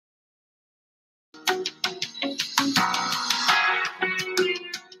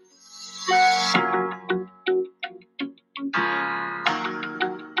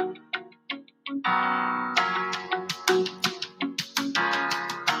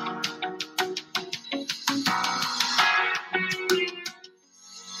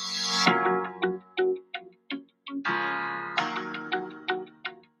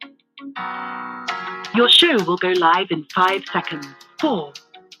Your show will go live in 5 seconds. 4,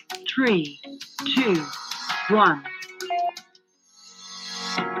 3, 2, 1.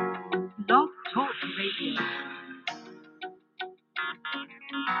 Blog Talk Radio.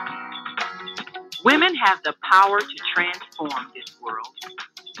 Women have the power to transform this world.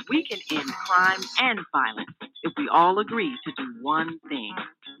 We can end crime and violence if we all agree to do one thing: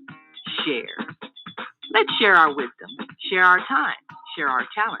 share. Let's share our wisdom, share our time, share our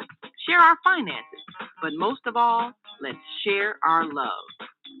talent, share our finances, but most of all, let's share our love.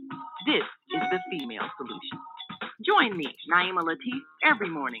 This is the Female Solution. Join me, Naima Latif, every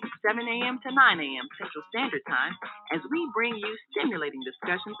morning, 7 a.m. to 9 a.m. Central Standard Time, as we bring you stimulating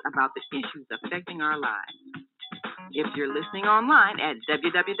discussions about the issues affecting our lives. If you're listening online at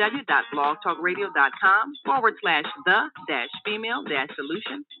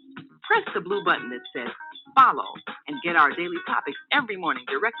www.blogtalkradio.com/the-female-solution, press the blue button that says follow and get our daily topics every morning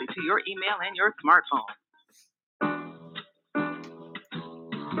directly to your email and your smartphone.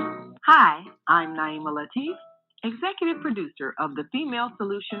 Hi, I'm Naima Latif, executive producer of the Female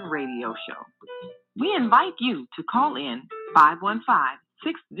Solution radio show. We invite you to call in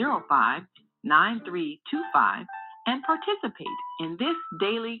 515-605-9325 and participate in this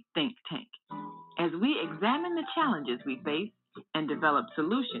daily think tank as we examine the challenges we face and develop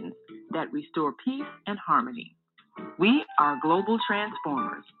solutions that restore peace and harmony. We are global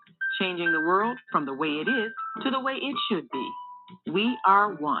transformers, changing the world from the way it is to the way it should be. We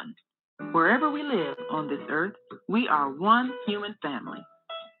are one. Wherever we live on this earth, we are one human family.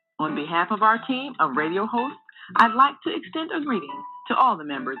 On behalf of our team of radio hosts, I'd like to extend a greeting to all the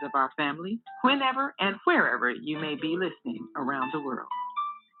members of our family, whenever and wherever you may be listening around the world.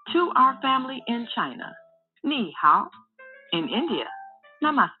 To our family in China, Ni Hao. In India,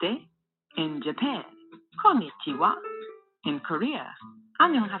 Namaste. In Japan, Konnichiwa. In Korea,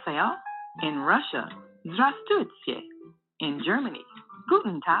 Annyeonghaseyo. In Russia, Здравствуйте. In Germany,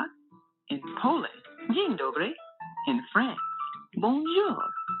 Guten Tag. In Poland, Dzień dobry. In France, Bonjour.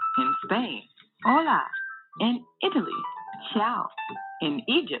 In Spain, Hola. In Italy, Ciao. In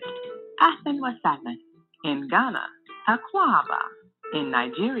Egypt, Ahlan wa sahlan. In Ghana, Akwaba. In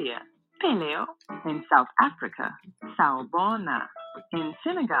Nigeria, Peleo. In South Africa, Sawubona. In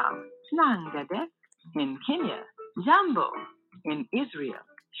Senegal, Nangadek. In Kenya, Jambo. In Israel,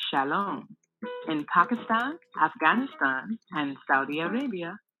 Shalom. In Pakistan, Afghanistan, and Saudi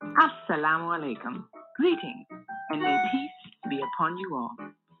Arabia, Assalamu alaikum. Greetings, and may peace be upon you all.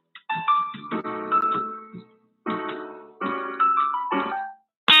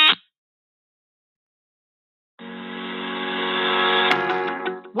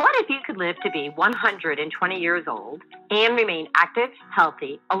 What if you could live to be 120 years old and remain active,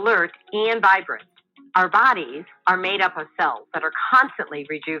 healthy, alert, and vibrant? Our bodies are made up of cells that are constantly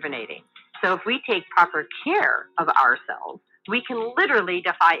rejuvenating. So if we take proper care of ourselves, we can literally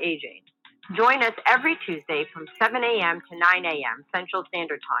defy aging. Join us every Tuesday from 7 a.m. to 9 a.m. Central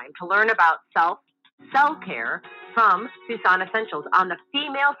Standard Time to learn about self-care from Susan Essentials on the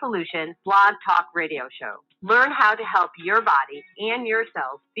Female Solution Blog Talk Radio Show. Learn how to help your body and your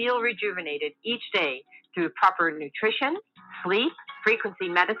cells feel rejuvenated each day through proper nutrition, sleep, frequency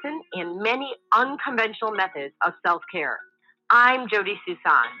medicine, and many unconventional methods of self-care. I'm Jody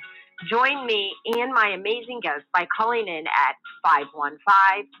Susan. Join me and my amazing guests by calling in at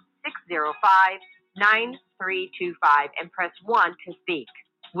 515-605-9325 and press 1 to speak.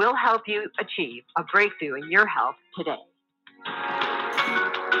 We'll help you achieve a breakthrough in your health today.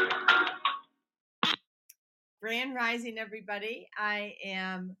 Grand Rising, everybody. I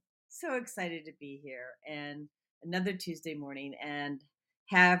am so excited to be here and another Tuesday morning and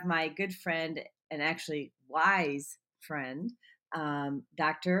have my good friend and actually wise friend,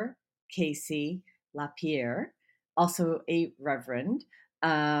 Dr. Casey LaPierre, also a reverend.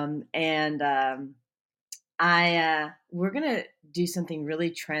 We're going to do something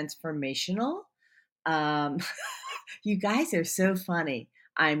really transformational. You guys are so funny.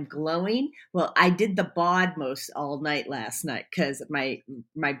 I'm glowing. Well, I did the bod most all night last night because my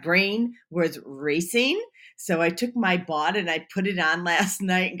brain was racing. So I took my bod and I put it on last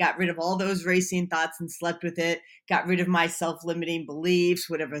night and got rid of all those racing thoughts and slept with it. Got rid of my self-limiting beliefs,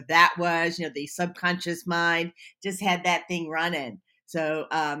 whatever that was. The subconscious mind, just had that thing running. So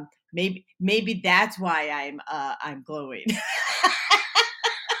maybe that's why I'm glowing.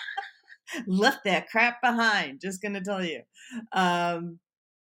 Left that crap behind. Just gonna tell you.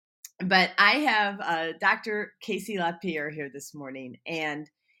 But I have Dr. Casey LaPierre here this morning. And,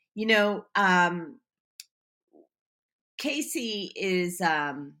 Casey is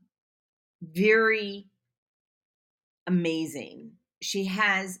very amazing.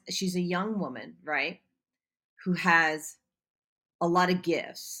 She's a young woman, right? who has a lot of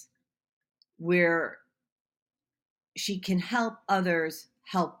gifts where she can help others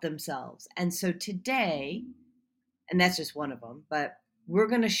help themselves. And so today, and that's just one of them, but we're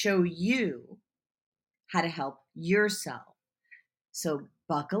going to show you how to help yourself. So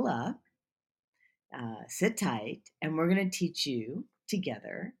buckle up, sit tight, and we're going to teach you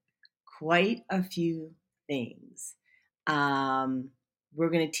together quite a few things. We're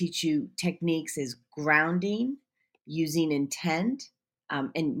going to teach you techniques as grounding, using intent.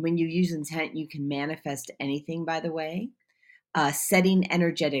 And when you use intent, you can manifest anything, by the way. Setting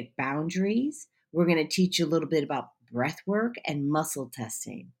energetic boundaries. We're going to teach you a little bit about breath work and muscle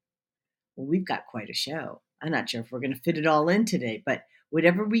testing. Well, we've got quite a show. I'm not sure if we're going to fit it all in today, but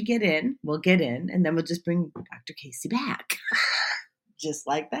whatever we get in, we'll get in, and then we'll just bring Dr. Casey back. Just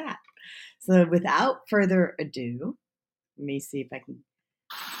like that. So without further ado, let me see if I can.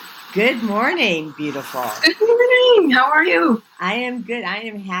 Good morning, beautiful. Good morning. How are you? I am good. I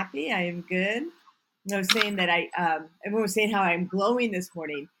am happy. I am good. I was saying that everyone was saying how I'm glowing this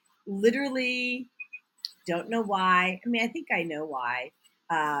morning. Literally don't know why. I mean, I think I know why.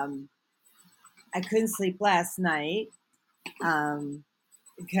 I couldn't sleep last night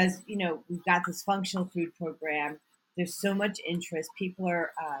because, we've got this functional food program. There's so much interest. People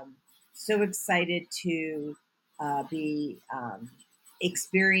are so excited to be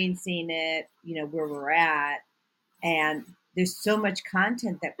experiencing it, where we're at. And there's so much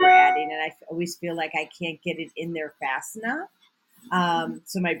content that we're adding, and I always feel like I can't get it in there fast enough.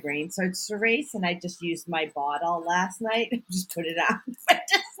 So my brain starts to race, and I just used my bottle last night and just put it on and went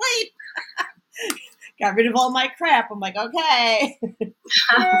to sleep. Got rid of all my crap. I'm like, okay.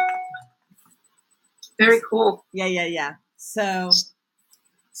 Very cool. Yeah. So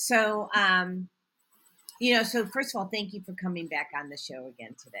first of all, thank you for coming back on the show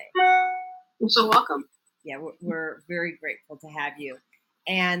again today. You're so welcome. Yeah, we're very grateful to have you.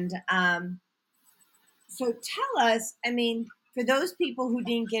 And so tell us, I mean, for those people who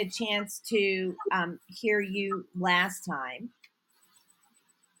didn't get a chance to hear you last time,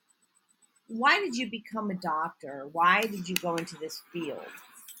 why did you become a doctor? Why did you go into this field?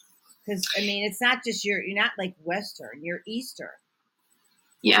 Because, I mean, it's not just you're not like Western, you're Eastern.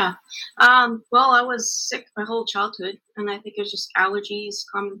 Yeah. Well, I was sick my whole childhood, and I think it was just allergies,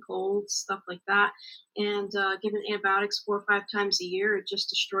 common colds, stuff like that. And given antibiotics 4 or 5 times a year, it just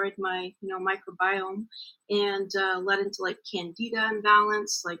destroyed my, microbiome, and led into like candida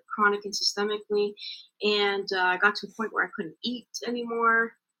imbalance, like chronic and systemically. And I got to a point where I couldn't eat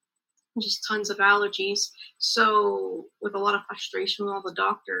anymore. Just tons of allergies. So with a lot of frustration with all the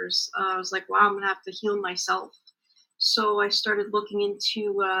doctors, I was like, wow, I'm gonna have to heal myself. So I started looking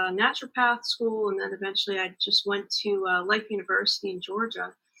into naturopath school, and then eventually I just went to Life University in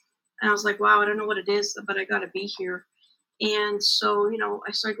Georgia. And I was like, wow, I don't know what it is, but I got to be here. And so,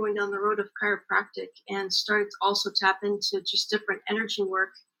 I started going down the road of chiropractic and started to also tap into just different energy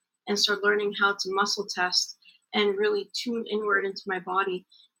work and start learning how to muscle test and really tune inward into my body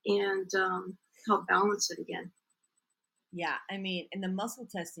and help balance it again. Yeah, I mean, and the muscle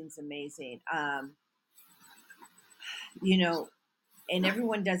testing is amazing. And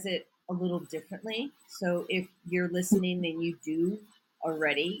everyone does it a little differently. So if you're listening and you do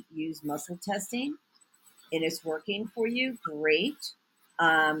already use muscle testing and it's working for you, great.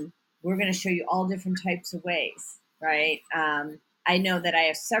 We're going to show you all different types of ways, right? I know that I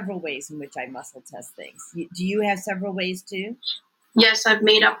have several ways in which I muscle test things. Do you have several ways too? Yes, I've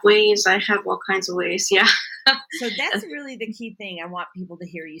made up ways. I have all kinds of ways. Yeah. So that's really the key thing. I want people to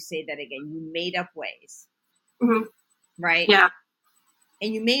hear you say that again. You made up ways. Mm-hmm. Right? Yeah.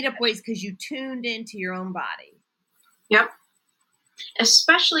 And you made up ways because you tuned into your own body. Yep.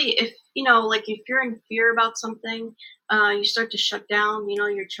 Especially if, like if you're in fear about something, you start to shut down,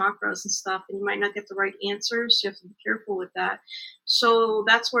 your chakras and stuff, and you might not get the right answers. You have to be careful with that. So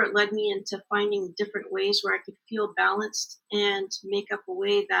that's where it led me into finding different ways where I could feel balanced and make up a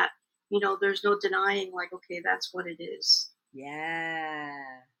way that, there's no denying, like, okay, that's what it is. Yeah.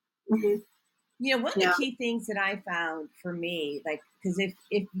 Mm-hmm. One of the key things that I found for me, like, because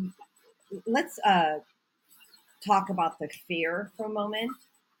if let's talk about the fear for a moment.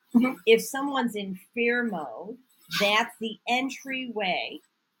 Mm-hmm. If someone's in fear mode, that's the entryway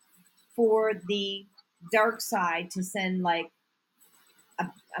for the dark side to send like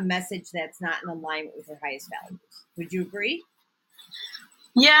a message that's not in alignment with your highest values. Would you agree?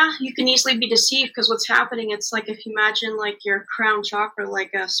 Yeah, you can easily be deceived because what's happening, it's like if you imagine like your crown chakra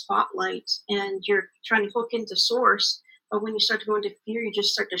like a spotlight and you're trying to hook into source, but when you start to go into fear, you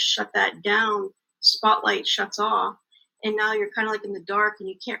just start to shut that down. Spotlight shuts off, and now you're kind of like in the dark and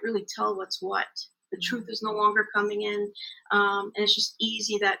you can't really tell what's what. The truth is no longer coming in. And it's just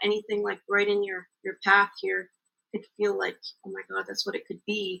easy that anything like right in your path here could feel like, oh my God, that's what it could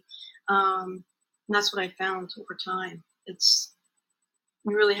be. And that's what I found over time. You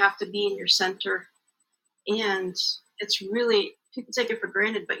really have to be in your center. And it's really, people take it for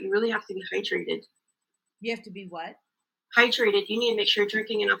granted, but you really have to be hydrated. You have to be what? Hydrated. You need to make sure you're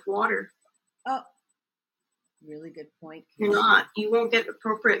drinking enough water. Oh, really good point. You're not. You won't get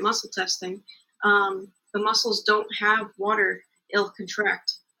appropriate muscle testing. The muscles don't have water. It'll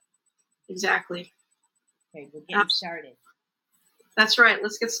contract. Exactly. Okay, we're getting started. That's right.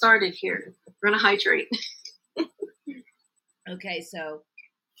 Let's get started here. We're going to hydrate. Okay, so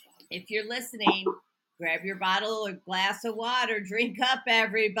if you're listening, grab your bottle or glass of water. Drink up,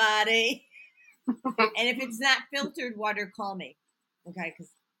 everybody. And if it's not filtered water, call me. Okay,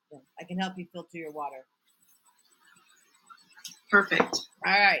 because I can help you filter your water. Perfect.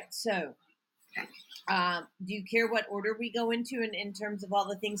 All right, so do you care what order we go into in terms of all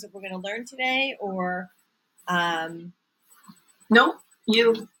the things that we're going to learn today? Or no,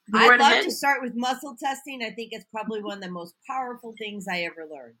 you I'd love to start with muscle testing. I think it's probably one of the most powerful things I ever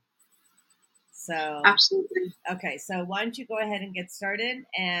learned. So absolutely. Okay, so why don't you go ahead and get started,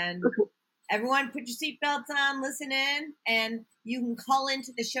 and everyone put your seatbelts on, listen in, and you can call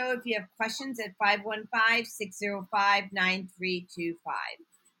into the show if you have questions at 515-605-9325.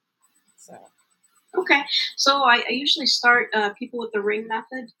 So okay, so I usually start people with the ring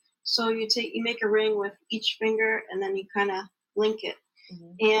method. So you make a ring with each finger, and then you kind of link it,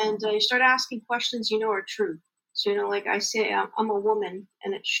 and you start asking questions you know are true. So, like I say, I'm a woman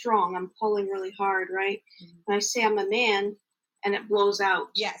and it's strong. I'm pulling really hard, right? And I say I'm a man and it blows out.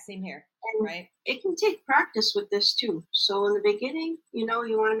 Yeah, same here. And right. It can take practice with this too. So in the beginning, you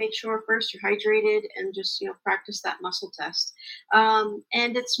want to make sure first you're hydrated and just, practice that muscle test. And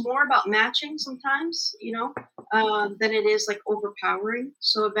it's more about matching sometimes, than it is like overpowering.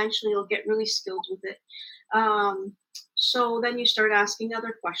 So eventually you'll get really skilled with it. So then you start asking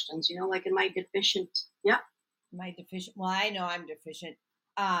other questions, like, am I deficient? Yeah. Am I deficient? Well, I know I'm deficient.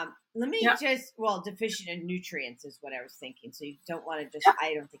 Let me deficient in nutrients is what I was thinking. So you don't want to just,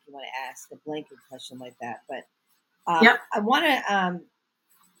 I don't think you want to ask a blanket question like that. But I want to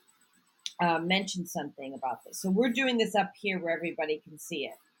mention something about this. So we're doing this up here where everybody can see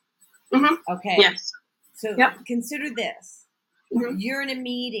it. Mm-hmm. Okay. Yes. So consider this. Mm-hmm. You're in a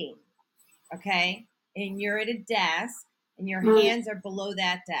meeting, okay? And you're at a desk and your hands are below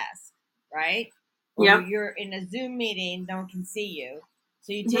that desk, right? Or you're in a Zoom meeting, no one can see you.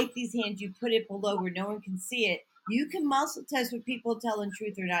 So you take these hands, you put it below where no one can see it. You can muscle test with people telling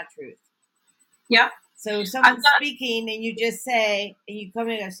truth or not truth. Yep. So someone's speaking and you just say, and you come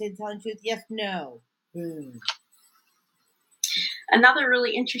in and say telling truth, yes, no. Boom. Another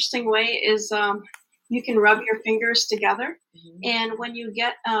really interesting way is you can rub your fingers together. And when you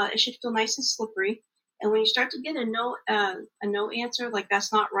get, it should feel nice and slippery. And when you start to get a no answer, like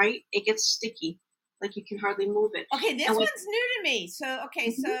that's not right, it gets sticky. Like you can hardly move it. Okay, this one's new to me. So,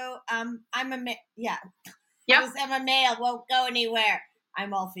 so I'm a male. Yeah. Yep. I'm a male, won't go anywhere.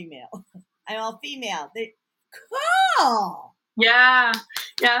 I'm all female. I'm all female. Cool. Yeah,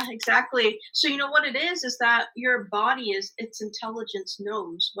 exactly. So you know what it is that your body its intelligence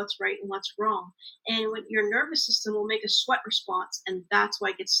knows what's right and what's wrong. And when your nervous system will make a sweat response, and that's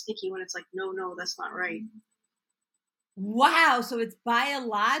why it gets sticky when it's like, no, that's not right. Wow, so it's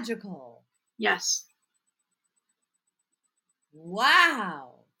biological. Yes.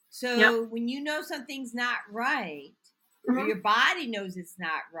 Wow. So when you know something's not right, or your body knows it's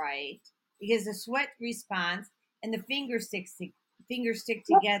not right, because the sweat response and the fingers stick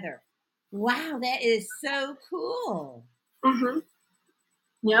together. Wow, that is so cool. Mm-hmm.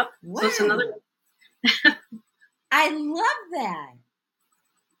 Yep. Wow. So it's another. I love that.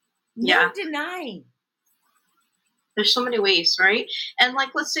 No denying. There's so many ways, right? And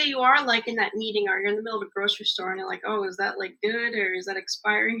like, let's say you are like in that meeting or you're in the middle of a grocery store and you're like, oh, is that like good or is that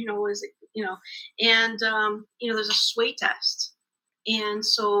expiring? Is it, and, there's a sway test. And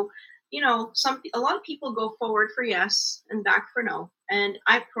so, a lot of people go forward for yes and back for no. And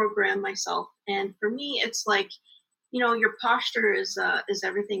I program myself. And for me, it's like, your posture is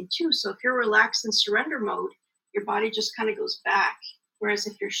everything too. So if you're relaxed in surrender mode, your body just kind of goes back. Whereas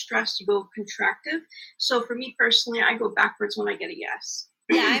if you're stressed, you go contractive. So for me personally, I go backwards when I get a yes.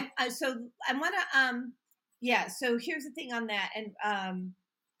 Yeah. So I want to, so here's the thing on that. And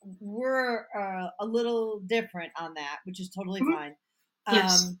we're a little different on that, which is totally fine.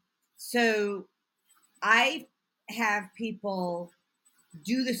 Yes. So I have people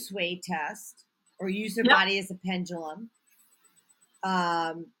do the sway test or use their body as a pendulum.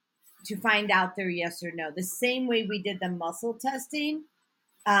 to find out their yes or no. The same way we did the muscle testing.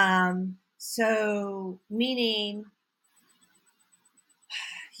 So meaning,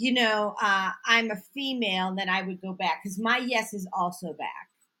 I'm a female, then I would go back because my yes is also back,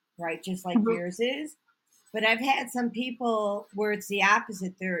 right? Just like Mhm. yours is. But I've had some people where it's the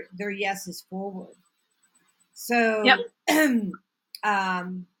opposite. Their yes is forward. Yep. So,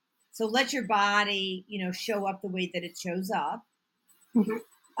 so let your body, show up the way that it shows up. Mhm.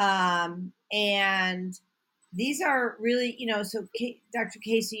 And these are really, so Dr.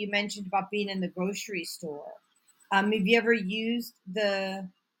 Casey, you mentioned about being in the grocery store. Have you ever used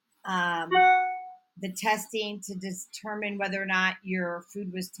um, the testing to determine whether or not your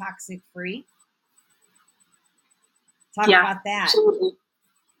food was toxic free? Talk Yeah, about that. absolutely.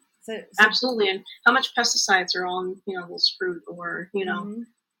 So Absolutely. And how much pesticides are on, this fruit, or, mhm.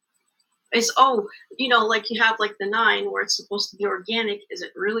 it's, like you have like the 9 where it's supposed to be organic. Is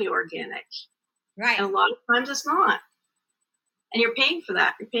it really organic? Right. And a lot of times it's not. And you're paying for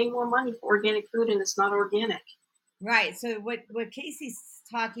that. You're paying more money for organic food and it's not organic. Right. So what Casey's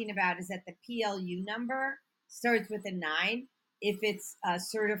talking about is that the PLU number starts with a 9 if it's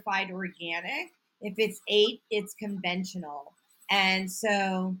certified organic. If it's 8, it's conventional. And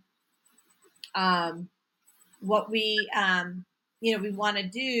so what we we want to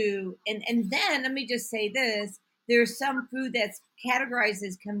do, and then let me just say this: there's some food that's categorized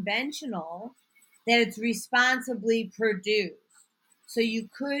as conventional that it's responsibly produced. So you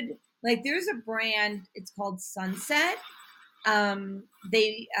could, like, there's a brand, it's called Sunset.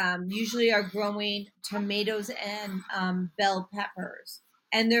 They usually are growing tomatoes and bell peppers,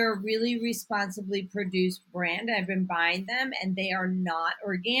 and they're a really responsibly produced brand. I've been buying them, and they are not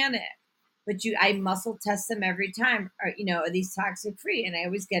organic. But I muscle test them every time. Are these toxic free? And I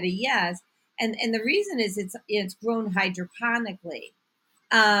always get a yes. And the reason is it's grown hydroponically.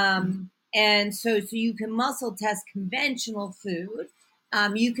 And so you can muscle test conventional food.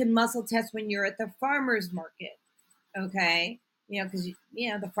 You can muscle test when you're at the farmer's market. Okay. Because,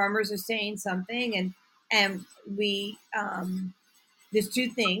 the farmers are saying something, and we, there's two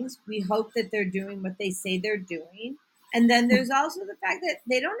things. We hope that they're doing what they say they're doing. And then there's also the fact that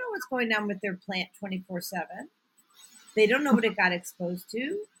they don't know what's going on with their plant 24/7. They don't know what it got exposed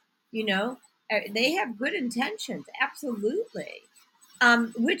to. They have good intentions. Absolutely.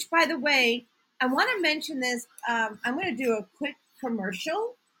 Which, by the way, I want to mention this. I'm going to do a quick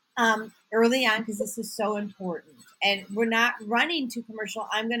commercial early on because this is so important. And we're not running to commercial.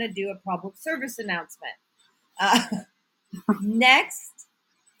 I'm going to do a public service announcement. Next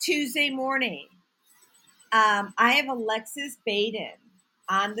Tuesday morning, I have Alexis Baden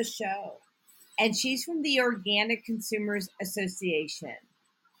on the show, and she's from the Organic Consumers Association.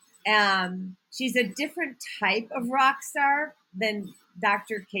 She's a different type of rock star than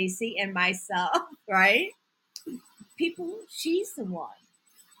Dr. Casey and myself, right? She's the one.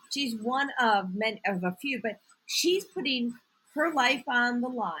 She's one of a few, but she's putting her life on the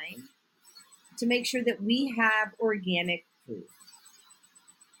line to make sure that we have organic food.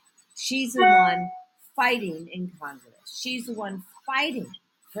 She's the one fighting in Congress. She's the one fighting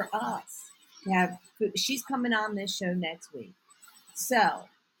for us to have food. She's coming on this show next week. So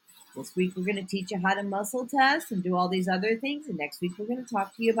this week we're going to teach you how to muscle test and do all these other things. And next week we're going to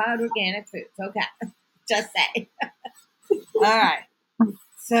talk to you about organic foods. Okay. Just say. All right.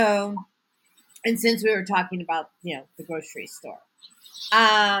 So, and since we were talking about, the grocery store.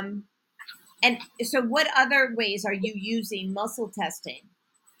 And so what other ways are you using muscle testing?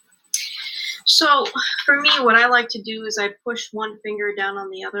 So for me, what I like to do is I push one finger down on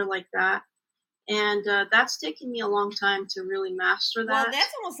the other like that. And that's taken me a long time to really master that. Well,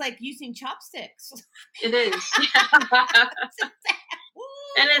 that's almost like using chopsticks. It is.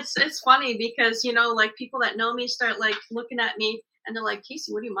 And it's funny because, like people that know me start like looking at me and they're like,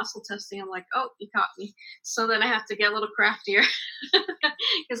 Casey, what are you muscle testing? I'm like, oh, you caught me. So then I have to get a little craftier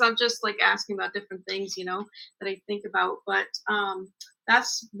because I'm just like asking about different things, that I think about. But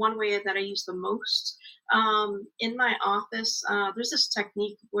that's one way that I use the most. In my office, there's this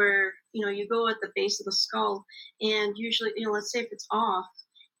technique where, you go at the base of the skull and usually, let's say if it's off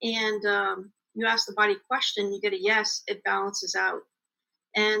and you ask the body a question, you get a yes, it balances out.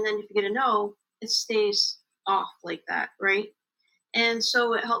 And then if you get a no, it stays off like that, right? And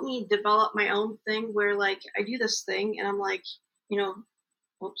so it helped me develop my own thing where like I do this thing and I'm like,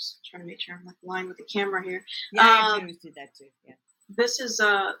 whoops, trying to make sure I'm like aligned with the camera here. Yeah, I always do that too. Yeah. This is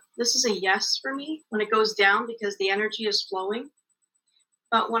a yes for me when it goes down because the energy is flowing.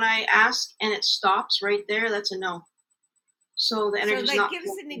 But when I ask and it stops right there, that's a no. So the energy is not give us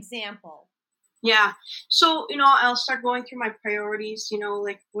flowing. an example. Yeah. So, I'll start going through my priorities,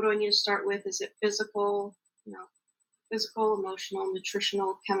 like what do I need to start with? Is it physical, physical, emotional,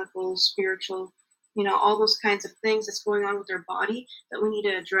 nutritional, chemical, spiritual, all those kinds of things that's going on with their body that we need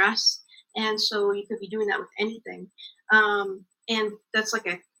to address. And so you could be doing that with anything. And that's like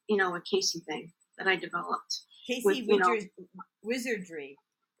a Casey thing that I developed with, Casey Wizardry.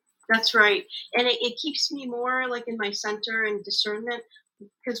 that's right. And it keeps me more like in my center and discernment,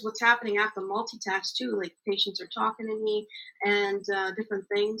 because what's happening, I have to multitask too. Like patients are talking to me and different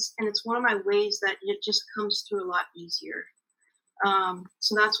things. And it's one of my ways that it just comes through a lot easier.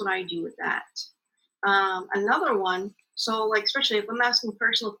 So that's what I do with that. Another one, so like especially if I'm asking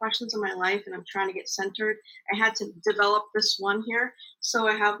personal questions in my life and I'm trying to get centered, I had to develop this one here. So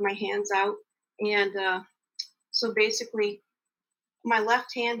I have my hands out, and so basically the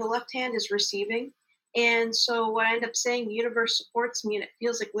left hand is receiving. And so what I end up saying, the universe supports me, and it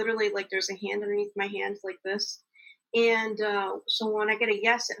feels like literally like there's a hand underneath my hand like this. And so when I get a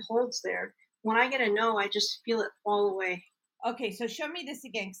yes, it holds there. When I get a no, I just feel it fall away. Okay, so show me this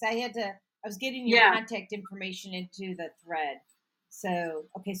again, because I was getting your contact information into the thread. So,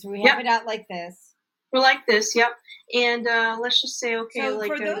 okay, so we have it out like this. We're like this, yep. And let's just say, okay. So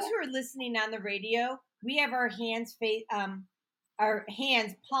for those who are listening on the radio, we have our hands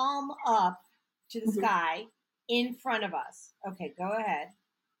palm up to the sky in front of us. Okay, go ahead.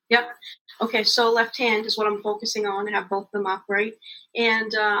 Yep. Okay, so left hand is what I'm focusing on. I have both of them up, right?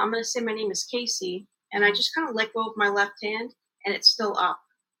 And I'm going to say my name is Casey, and I just kind of let go of my left hand, and it's still up.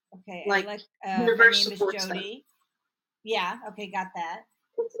 Okay. Like my name is Jody. Yeah. Okay, got that.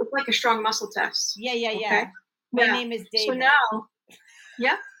 It's like a strong muscle test. Yeah. Okay? My name is David. So now,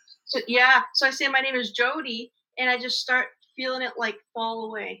 So I say my name is Jody, and I just start feeling it like fall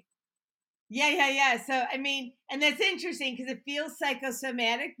away. Yeah. So, I mean, and that's interesting because it feels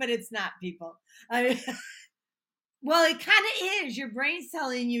psychosomatic, but it's not, people. Well, it kind of is. Your brain's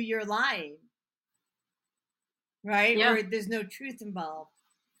telling you you're lying, right? Yeah. Or there's no truth involved.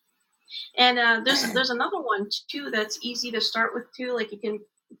 And there's another one too that's easy to start with too. Like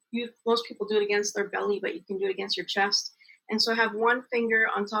most people do it against their belly, but you can do it against your chest. And so I have one finger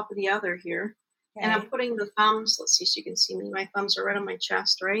on top of the other here. Okay. And I'm putting the thumbs, let's see so you can see me. My thumbs are right on my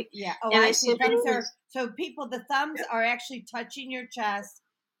chest, right? Yeah. Oh, and I see thumbs so people, the thumbs are actually touching your chest,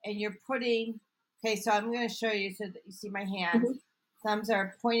 and you're putting, okay, so I'm going to show you so that you see my hands. Mm-hmm. Thumbs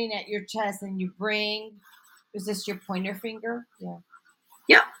are pointing at your chest, and you bring, is this your pointer finger? Yeah.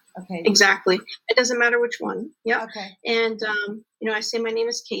 Yep. Okay. Exactly. It doesn't matter which one. Yep. Okay. And, I say my name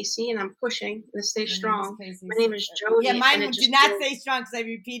is Casey, and I'm pushing to stay strong. My name is Jody. Yeah, mine did not say strong because I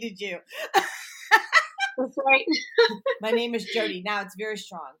repeated you. That's right. My name is Jody. Now it's very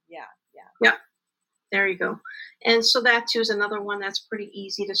strong. Yeah. Yep. There you go. And so that too is another one that's pretty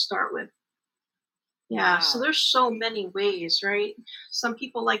easy to start with. Yeah. Wow. So there's so many ways, right? Some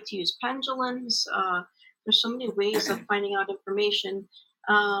people like to use pendulums. There's so many ways of finding out information.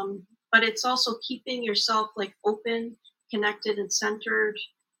 But it's also keeping yourself like open, connected, and centered,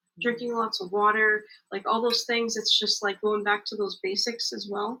 drinking lots of water, like all those things. It's just like going back to those basics as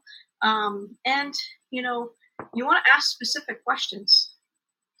well. And, you want to ask specific questions.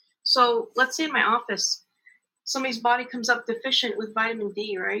 So let's say in my office, somebody's body comes up deficient with vitamin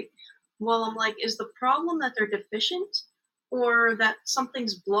D, right? Well, I'm like, is the problem that they're deficient or that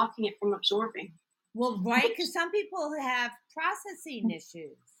something's blocking it from absorbing? Well, right, because some people have processing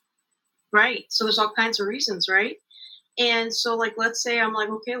issues. Right. So there's all kinds of reasons, right? And so, like, let's say I'm like,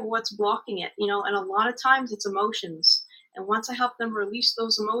 okay, well, what's blocking it? And a lot of times it's emotions. And once I help them release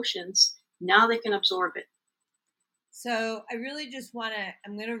those emotions, now they can absorb it. So I really just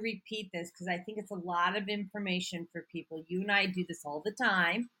I'm going to repeat this because I think it's a lot of information for people. You and I do this all the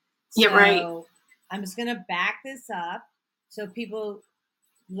time. So yeah, right. I'm just going to back this up. So people,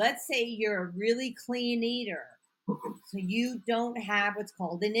 let's say you're a really clean eater. So you don't have what's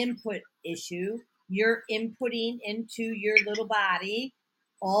called an input issue. You're inputting into your little body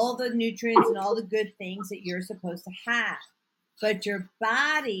all the nutrients and all the good things that you're supposed to have. But your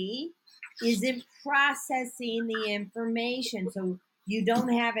body isn't processing the information. So you don't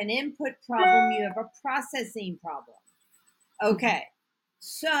have an input problem, you have a processing problem. Okay.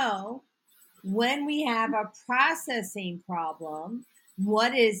 So when we have a processing problem,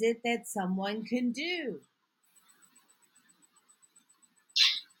 what is it that someone can do?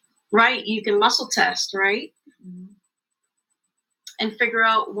 Right. You can muscle test, right? Mm-hmm. And figure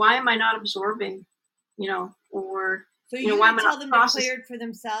out, why am I not absorbing, or so you why am I not them they're cleared for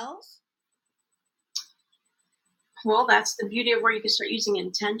themselves? Well, that's the beauty of where you can start using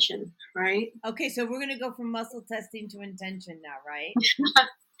intention, right? Okay, so we're going to go from muscle testing to intention now, right?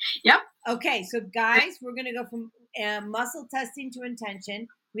 Yep. Okay, so guys, we're going to go from muscle testing to intention.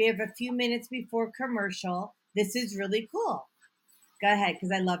 We have a few minutes before commercial. This is really cool. Go ahead,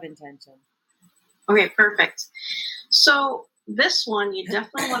 because I love intention. Okay, perfect. So this one, you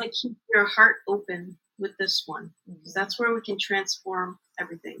definitely want to keep your heart open with this one, because that's where we can transform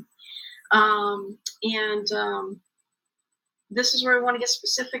everything. This is where we want to get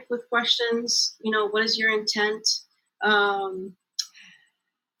specific with questions. What is your intent?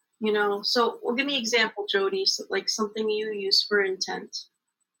 So give me an example, Jody, so like something you use for intent.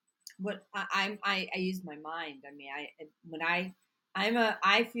 What I use my mind. I mean,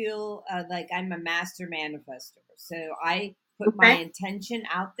 I feel like I'm a master manifester. So I put my intention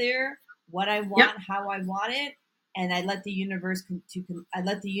out there, what I want, how I want it, and I let the universe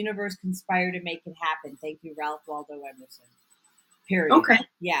conspire to make it happen. Thank you, Ralph Waldo Emerson. Period. Okay.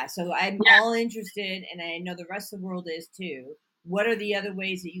 Yeah. So I'm all interested, and I know the rest of the world is too. What are the other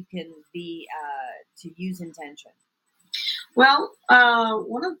ways that you can be to use intention? Well,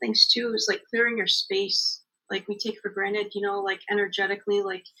 one of the things too is like clearing your space. Like we take for granted, like energetically,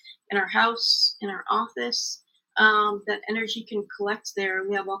 like in our house, in our office, that energy can collect there.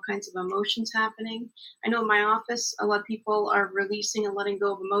 We have all kinds of emotions happening. I know in my office, a lot of people are releasing and letting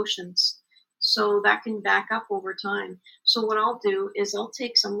go of emotions. So that can back up over time. So what I'll do is I'll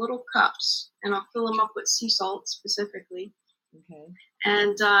take some little cups and I'll fill them up with sea salt specifically. Okay.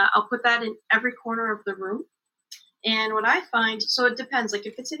 And I'll put that in every corner of the room. And what I find, so it depends. Like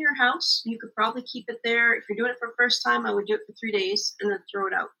if it's in your house, you could probably keep it there. If you're doing it for the first time, I would do it for 3 days and then throw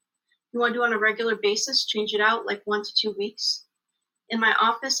it out. If you want to do it on a regular basis, change it out like 1 to 2 weeks. In my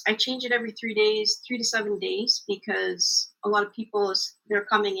office, I change it every 3 days, 3 to 7 days, because a lot of people, they're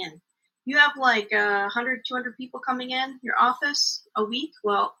coming in. You have like 100, 200 people coming in your office a week.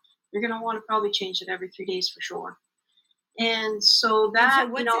 Well, you're going to want to probably change it every 3 days for sure. And so that,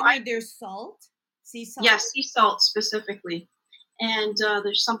 what's in there? There's salt? Sea salt? Yes, sea salt specifically. And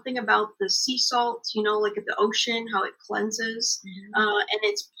there's something about the sea salt, like at the ocean, how it cleanses, and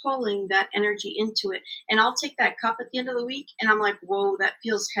it's pulling that energy into it. And I'll take that cup at the end of the week, and I'm like, whoa, that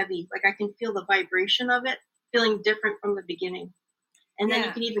feels heavy. Like I can feel the vibration of it feeling different from the beginning. And then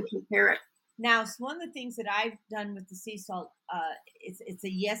you can even compare it. Now, so one of the things that I've done with the sea salt, it's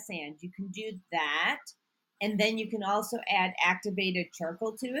a yes and. You can do that, and then you can also add activated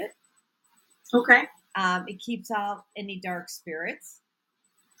charcoal to it. Okay. It keeps out any dark spirits.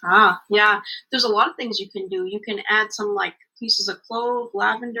 Yeah. There's a lot of things you can do. You can add some like pieces of clove,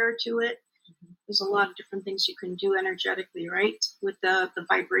 lavender to it. There's a lot of different things you can do energetically, right? With the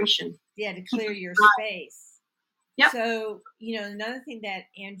vibration. Yeah, to clear your space. Yep. So, another thing that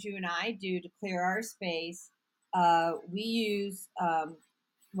Andrew and I do to clear our space, we use, a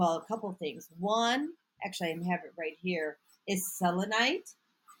couple of things. One, actually, I have it right here, is selenite.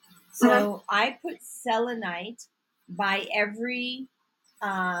 So I put selenite by every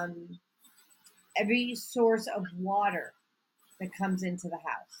source of water that comes into the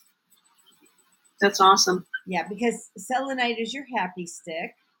house. That's awesome. Yeah, because selenite is your happy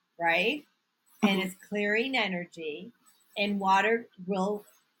stick, right? And it's clearing energy, and water will,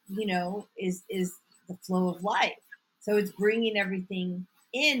 is the flow of life. So it's bringing everything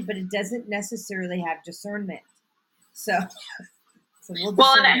in, but it doesn't necessarily have discernment. So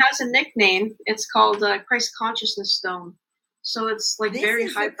well, and it has a nickname. It's called Christ Consciousness Stone. So it's like very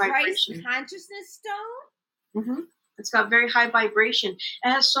high vibration. Christ Consciousness Stone? Mm-hmm. It's got very high vibration. It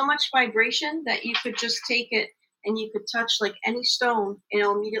has so much vibration that you could just take it and you could touch like any stone and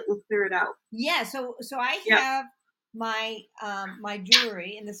it'll immediately clear it out. Yeah. So I have my my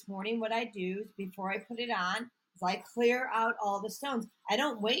jewelry, and this morning what I do is before I put it on is I clear out all the stones. I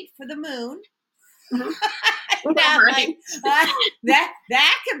don't wait for the moon. Mm-hmm. Right.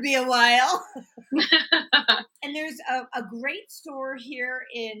 That could be a while. And there's a great store here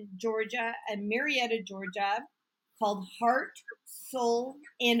in Georgia, in Marietta, Georgia, called Heart, Soul,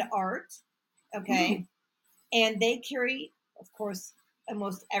 and Art. Okay. And they carry, of course,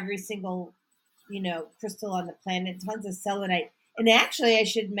 almost every single, crystal on the planet, tons of selenite. And actually, I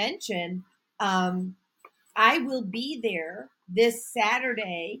should mention, I will be there this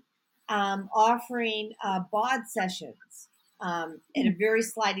Saturday offering bod sessions at a very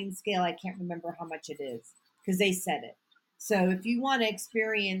sliding scale. I can't remember how much it is because they said it. So if you want to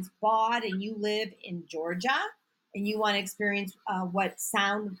experience bod and you live in Georgia and you want to experience what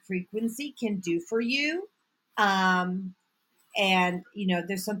sound frequency can do for you, and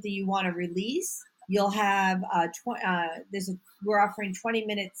there's something you want to release, you'll have we're offering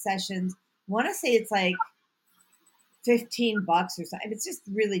 20-minute sessions. I want to say it's like $15 or something. It's just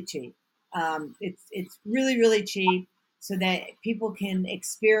really cheap. It's really, really cheap. so that people can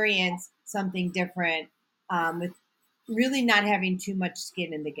experience something different with really not having too much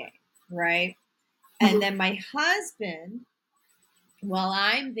skin in the game, right? And then my husband, while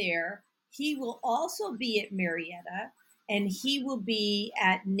I'm there, he will also be at Marietta, and he will be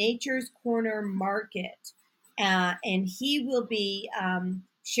at Nature's Corner Market. And he will be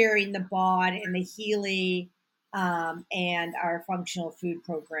sharing the BOD and the Healy and our functional food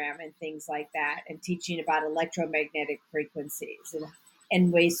program and things like that, and teaching about electromagnetic frequencies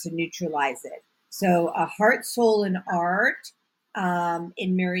and ways to neutralize it. So, Heart, Soul, and Art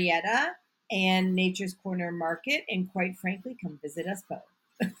in Marietta, and Nature's Corner Market, and quite frankly, come visit us both.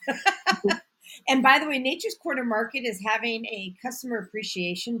 And by the way, Nature's Corner Market is having a customer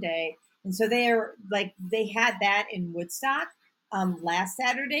appreciation day, and so they had that in Woodstock last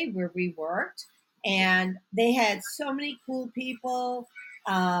Saturday where we worked, and they had so many cool people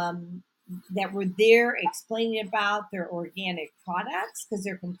that were there explaining about their organic products, because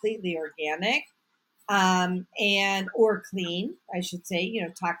they're completely organic. And or clean, I should say,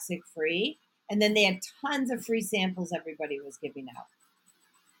 toxic free. And then they had tons of free samples everybody was giving out.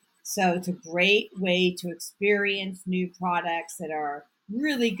 So it's a great way to experience new products that are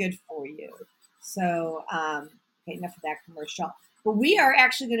really good for you. So, okay, enough of that commercial. But we are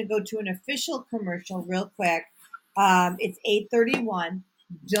actually going to go to an official commercial real quick. It's 8:31.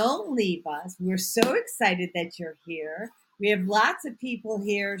 Don't leave us. We're so excited that you're here. We have lots of people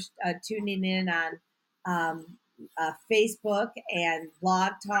here tuning in on Facebook and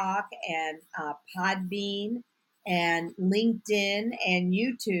Blog Talk and Podbean and LinkedIn and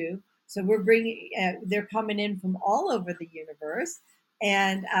YouTube. So we're they're coming in from all over the universe,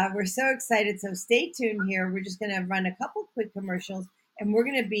 and we're so excited. So stay tuned here. We're just going to run a couple quick commercials, and we're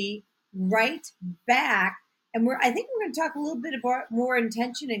going to be right back. And I think we're going to talk a little bit about more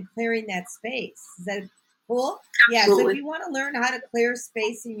intention and clearing that space. Is that cool? Absolutely. Yeah. So if you want to learn how to clear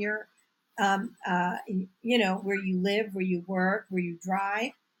space in your where you live, where you work, where you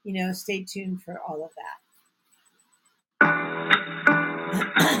drive, stay tuned for all of that.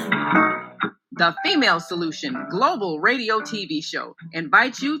 The Female Solution Global Radio TV Show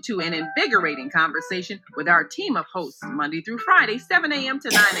invites you to an invigorating conversation with our team of hosts Monday through Friday, 7 a.m. to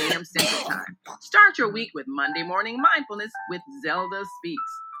 9 a.m. Central Time. Start your week with Monday Morning Mindfulness with Zelda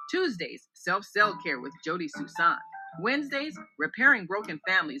Speaks. Tuesdays, Self-Cell Care with Jody Susan. Wednesdays, Repairing Broken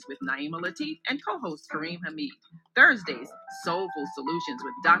Families with Naima Latif and co-host Kareem Hamid. Thursdays, Soulful Solutions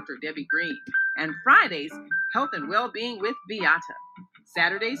with Dr. Debbie Green. And Fridays, Health and Wellbeing with Beata.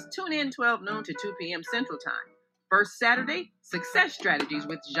 Saturdays, tune in 12 noon to 2 p.m. Central Time. First Saturday, Success Strategies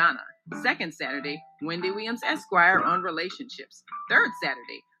with Jana. Second Saturday, Wendy Williams Esquire on Relationships. Third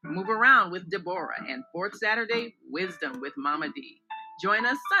Saturday, Move Around with Deborah. And fourth Saturday, Wisdom with Mama D. Join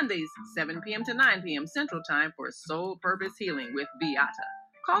us Sundays, 7 p.m. to 9 p.m. Central Time for Soul Purpose Healing with Beata.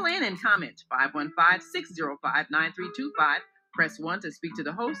 Call in and comment 515-605-9325. Press 1 to speak to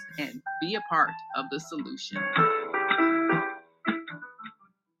the host and be a part of the solution.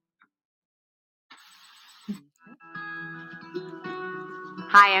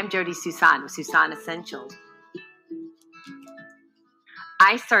 Hi, I'm Jody Susan with Susan Essentials.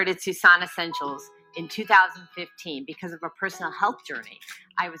 I started Susan Essentials in 2015 because of a personal health journey.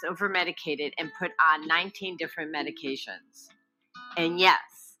 I was over-medicated and put on 19 different medications. And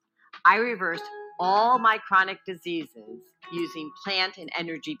yes, I reversed all my chronic diseases using plant and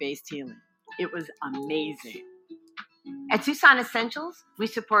energy-based healing. It was amazing. At Susan Essentials, we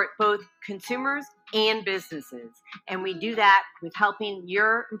support both consumers and businesses, and we do that with helping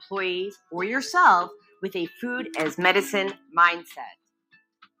your employees or yourself with a food as medicine mindset.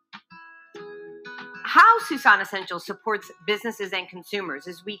 How Susan Essentials supports businesses and consumers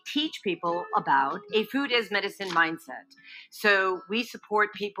is we teach people about a food as medicine mindset. So we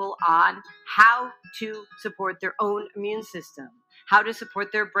support people on how to support their own immune system, how to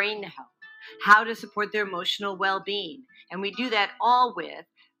support their brain health, how to support their emotional well-being. And we do that all with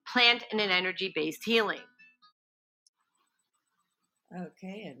plant and an energy-based healing.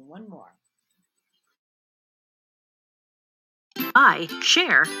 Okay, and one more. Buy,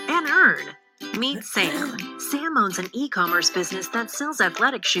 share, and earn. Meet Sam. Sam owns an e-commerce business that sells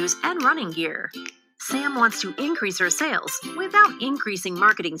athletic shoes and running gear. Sam wants to increase her sales without increasing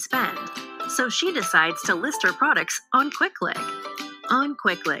marketing spend, so she decides to list her products on QuickClick. On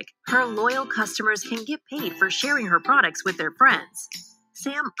QuickClick, her loyal customers can get paid for sharing her products with their friends.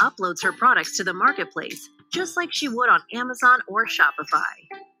 Sam uploads her products to the marketplace, just like she would on Amazon or Shopify.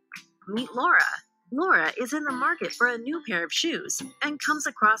 Meet Laura. Laura is in the market for a new pair of shoes and comes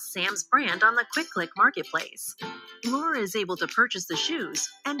across Sam's brand on the QuickClick marketplace. Laura is able to purchase the shoes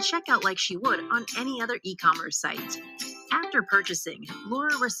and check out like she would on any other e-commerce site. After purchasing,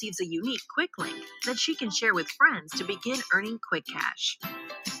 Laura receives a unique quick link that she can share with friends to begin earning quick cash.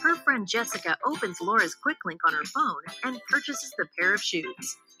 Her friend Jessica opens Laura's quick link on her phone and purchases the pair of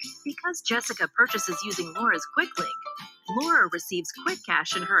shoes. Because Jessica purchases using Laura's quick link, Laura receives quick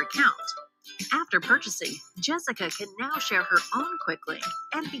cash in her account. After purchasing, Jessica can now share her own quick link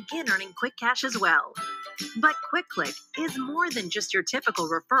and begin earning quick cash as well. But QuickClick is more than just your typical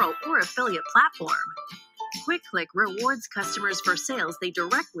referral or affiliate platform. QuickClick rewards customers for sales they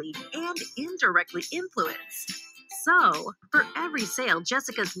directly and indirectly influence. So, for every sale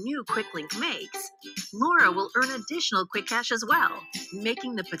Jessica's new QuickLink makes, Laura will earn additional quick cash as well,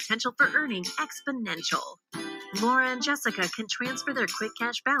 making the potential for earning exponential. Laura and Jessica can transfer their quick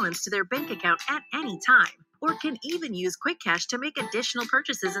cash balance to their bank account at any time, or can even use quick cash to make additional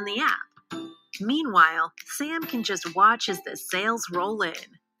purchases in the app. Meanwhile, Sam can just watch as the sales roll in.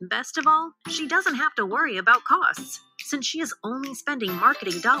 Best of all, she doesn't have to worry about costs, since she is only spending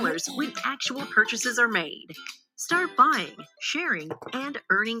marketing dollars when actual purchases are made. Start buying, sharing, and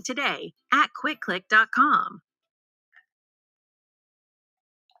earning today at QuickClick.com.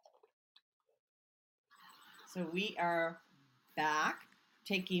 So we are back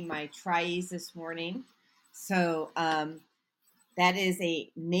taking my Tri-Ease this morning. So that is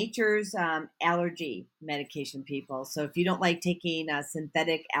a nature's allergy medication, people. So if you don't like taking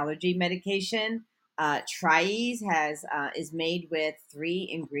synthetic allergy medication, Tri-Ease is made with 3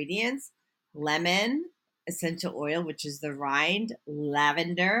 ingredients: lemon essential oil, which is the rind,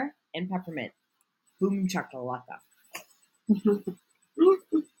 lavender, and peppermint. Boom chakalaka. All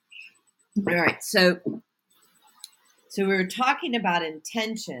right, so we were talking about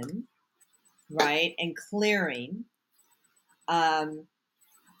intention, right, and clearing. And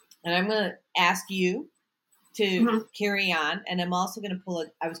I'm going to ask you to carry on, and I'm also going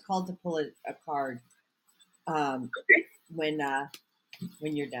to I was called to pull a card when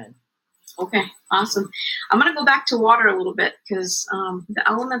you're done. Okay, awesome. I'm going to go back to water a little bit because the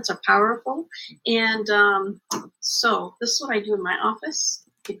elements are powerful. And so this is what I do in my office.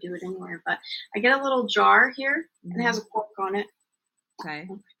 You could do it anywhere, but I get a little jar here, and it has a cork on it. Okay.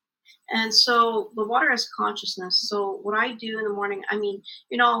 And so the water has consciousness. So what I do in the morning, I mean,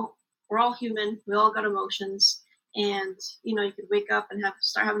 we're all human. We all got emotions. And, you could wake up and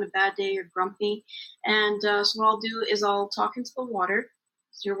start having a bad day or grumpy. And so what I'll do is I'll talk into the water.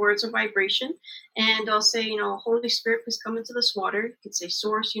 Your words are vibration. And I'll say, Holy Spirit, please come into this water. You could say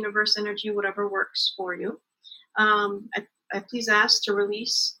source, universe, energy, whatever works for you. I please ask to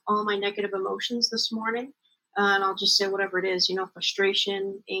release all my negative emotions this morning. And I'll just say whatever it is,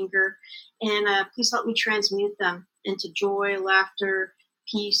 frustration, anger. And please help me transmute them into joy, laughter,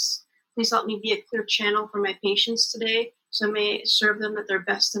 peace. Please help me be a clear channel for my patients today, so I may serve them at their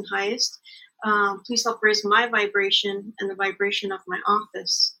best and highest. Please help raise my vibration and the vibration of my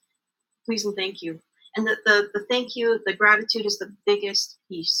office. Please and thank you. And the thank you, the gratitude is the biggest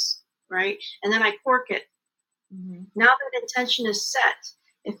piece, right? And then I cork it. Mm-hmm. Now that intention is set,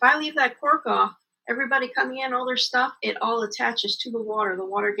 if I leave that cork off, everybody coming in, all their stuff, it all attaches to the water. The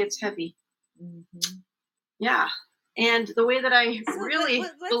water gets heavy. Mm-hmm. Yeah. And the way that I believe...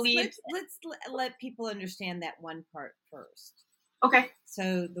 Let's let people understand that one part first. Okay.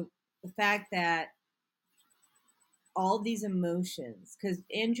 So the fact that all these emotions, because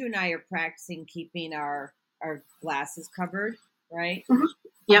Andrew and I are practicing keeping our glasses covered, right? Mm-hmm.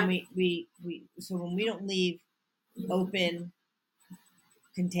 Yeah. We so when we don't leave open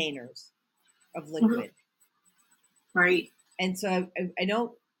containers of liquid. Mm-hmm. Right. And so I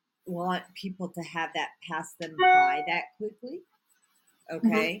don't want people to have that pass them by that quickly.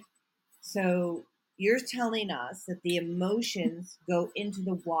 Okay. Mm-hmm. So you're telling us that the emotions go into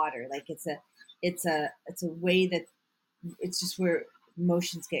the water. Like it's a way that it's just where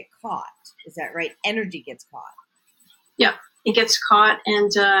emotions get caught. Is that right? Energy gets caught. Yeah, it gets caught,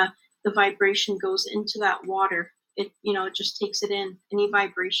 and the vibration goes into that water. It just takes it in, any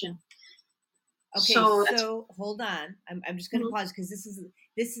vibration. Okay, so hold on. I'm just going to pause because this is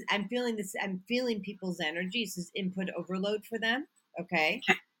I'm feeling people's energy. This is input overload for them. Okay.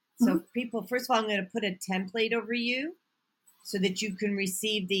 So people, first of all, I'm going to put a template over you so that you can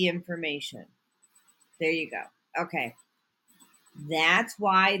receive the information. There you go. Okay. That's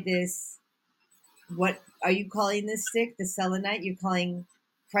why what are you calling this stick? The selenite? You're calling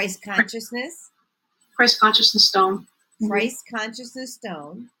Christ consciousness? Christ consciousness stone. Christ consciousness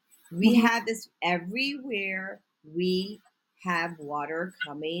stone. We have this everywhere we have water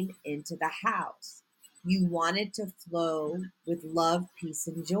coming into the house. You want it to flow with love, peace,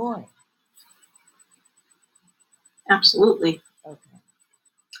 and joy. Absolutely. Okay.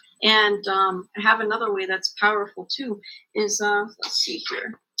 And I have another way that's powerful too. Is let's see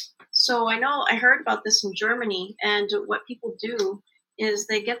here. So I heard about this in Germany, and what people do is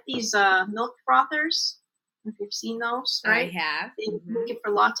they get these milk frothers. If you've seen those, right? I have. They make it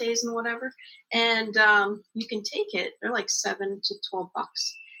for lattes and whatever, and you can take it. They're like $7 to $12,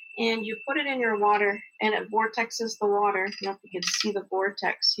 and you put it in your water, and it vortexes the water. I don't know if you can see the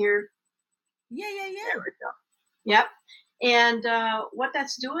vortex here. Yeah. There we go. Yep. And what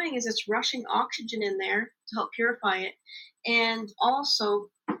that's doing is it's rushing oxygen in there to help purify it. And also,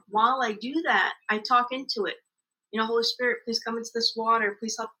 while I do that, I talk into it. Holy Spirit, please come into this water.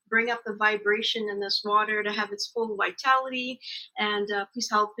 Please help bring up the vibration in this water to have its full vitality. And please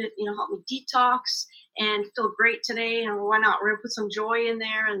help it, help me detox and feel great today. And why not? We're going to put some joy in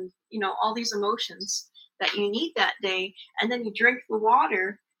there and, all these emotions that you need that day. And then you drink the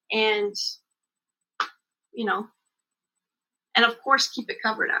water and, and of course keep it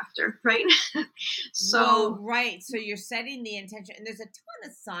covered after, right? So right. So you're setting the intention, and there's a ton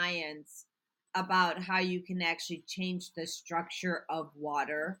of science about how you can actually change the structure of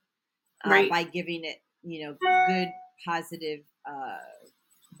water right. by giving it, good, positive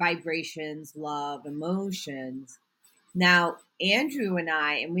vibrations, love, emotions. Now, Andrew and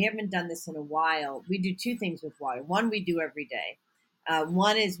I, and we haven't done this in a while, we do two things with water. One, we do every day.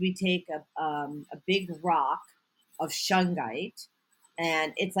 One is we take a big rock of shungite,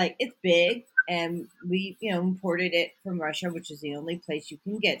 and it's big, and we imported it from Russia, which is the only place you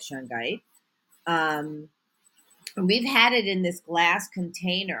can get shungite. And we've had it in this glass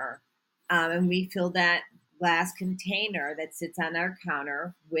container, and we fill that glass container that sits on our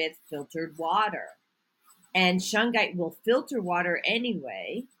counter with filtered water. And shungite will filter water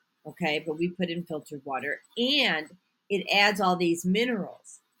anyway, okay, but we put in filtered water, and it adds all these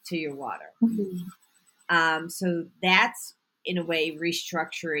minerals to your water. Mm-hmm. So that's, in a way,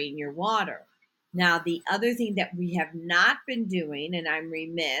 restructuring your water. Now, the other thing that we have not been doing, and I'm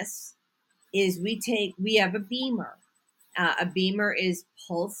remiss, is we have a beamer. A beamer is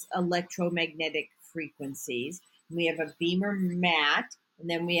pulse electromagnetic frequencies. We have a beamer mat, and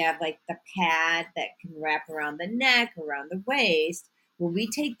then we have like the pad that can wrap around the neck, around the waist. Well, we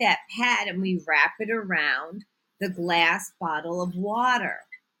take that pad and we wrap it around the glass bottle of water.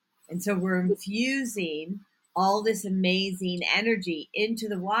 And so we're infusing all this amazing energy into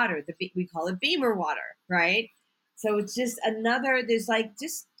the water. We call it beamer water, right? So it's just another,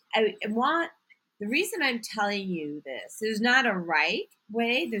 the reason I'm telling you this, there's not a right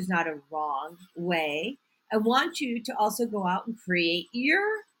way, there's not a wrong way. I want you to also go out and create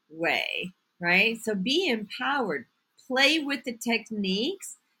your way, right? So be empowered. Play with the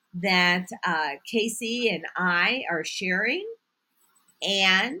techniques that Casey and I are sharing,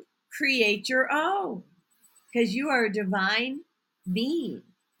 and create your own, because you are a divine being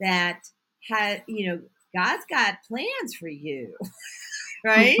that has, God's got plans for you,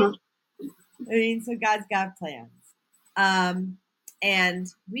 right? Mm-hmm. So God's got plans. And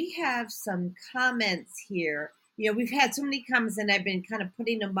we have some comments here. We've had so many comments, and I've been kind of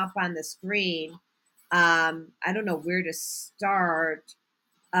putting them up on the screen. I don't know where to start.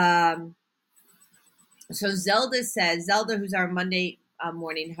 So Zelda, who's our Monday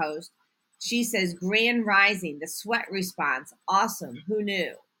morning host, she says, Grand Rising, the sweat response. Awesome. Who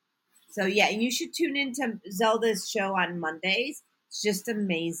knew? So yeah, and you should tune into Zelda's show on Mondays. It's just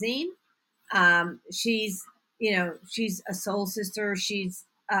amazing. She's a soul sister. She's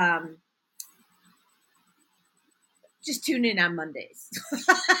just tune in on Mondays.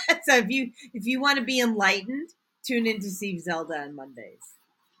 So if you want to be enlightened, tune in to see Zelda on Mondays.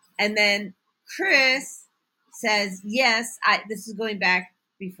 And then Chris says, yes, this is going back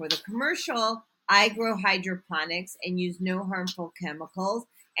before the commercial. I grow hydroponics and use no harmful chemicals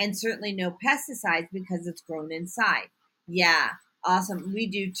and certainly no pesticides because it's grown inside. Yeah, awesome. We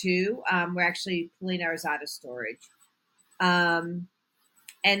do too. We're actually pulling ours out of storage. And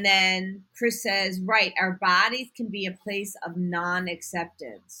then Chris says, right, our bodies can be a place of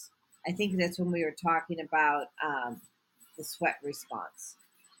non-acceptance. I think that's when we were talking about the sweat response.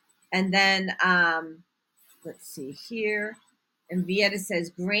 And then, let's see here. And Vieta says,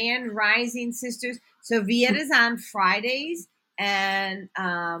 Grand Rising Sisters. So Vieta's on Fridays and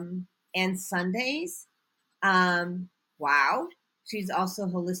Sundays. Wow. She's also a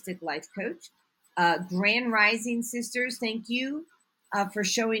holistic life coach. Grand Rising Sisters, thank you for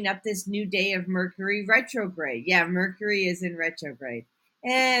showing up this new day of Mercury retrograde. Yeah, Mercury is in retrograde.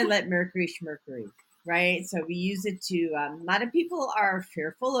 And let Mercury schmercury, right? So we use it to, a lot of people are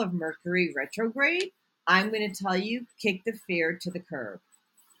fearful of Mercury retrograde. I'm going to tell you, kick the fear to the curb,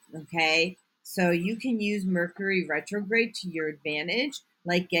 okay? So you can use Mercury retrograde to your advantage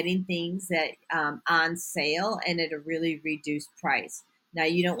like getting things that on sale and at a really reduced price. Now,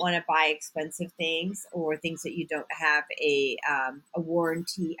 you don't want to buy expensive things or things that you don't have a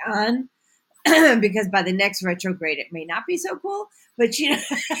warranty on, because by the next retrograde it may not be so cool. But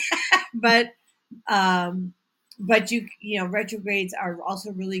but um, retrogrades are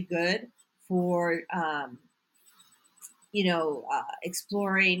also really good for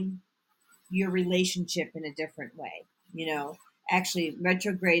exploring your relationship in a different way. Actually,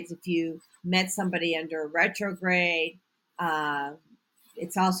 retrogrades, if you met somebody under a retrograde, uh,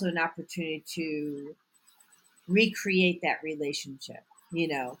 it's also an opportunity to recreate that relationship,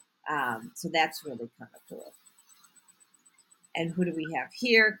 so that's really kind of cool. And who do we have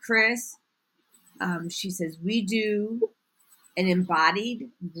here? Chris. She says, we do an embodied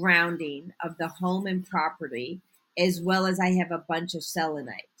grounding of the home and property, as well as I have a bunch of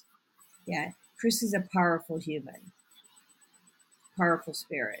selenite. Yeah, Chris is a powerful human, powerful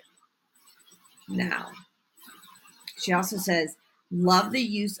spirit. Now, she also says, love the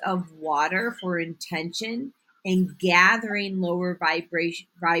use of water for intention and gathering lower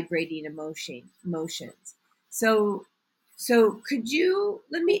vibrating emotions. So could you,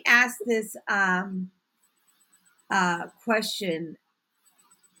 let me ask this question.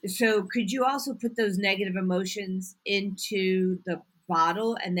 So could you also put those negative emotions into the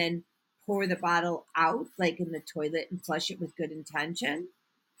bottle and then pour the bottle out, like in the toilet, and flush it with good intention?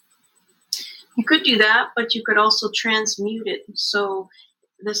 You could do that, but you could also transmute it. So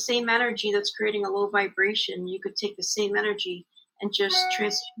the same energy that's creating a low vibration, you could take the same energy and just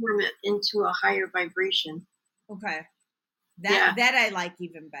transform it into a higher vibration. Okay. That I like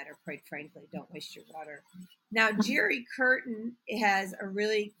even better, quite frankly. Don't waste your water. Now, Jerry Curtin has a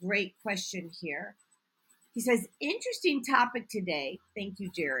really great question here. He says, interesting topic today. Thank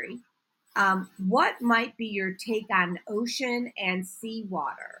you, Jerry. What might be your take on ocean and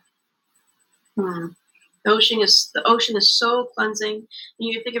seawater? The ocean is so cleansing. And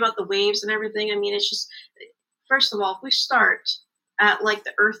you think about the waves and everything. I mean, it's just, first of all, if we start at like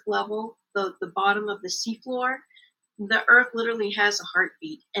the earth level, the bottom of the seafloor, the earth literally has a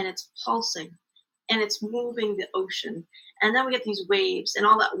heartbeat and it's pulsing and it's moving the ocean. And then we get these waves and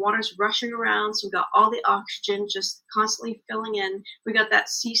all that water's rushing around. So we got all the oxygen just constantly filling in. We got that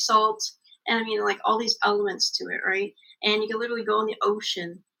sea salt, and I mean, like all these elements to it, right? And you can literally go in the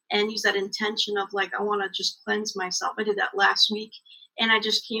ocean and use that intention of like, I want to just cleanse myself. I did that last week and I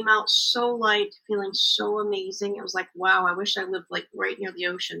just came out so light, feeling so amazing. It was like, wow, I wish I lived like right near the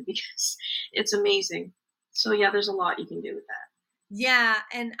ocean because it's amazing. So yeah, there's a lot you can do with that. Yeah,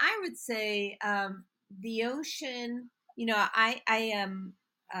 and I would say the ocean. I am.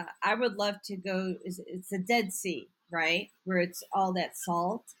 I would love to go. It's the Dead Sea, right, where it's all that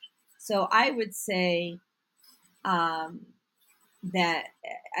salt. So I would say that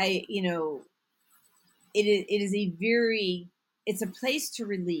it is a very, it's a place to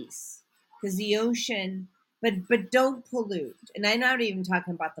release, because the ocean. But don't pollute. And I'm not even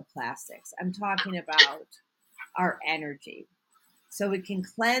talking about the plastics. I'm talking about our energy. So we can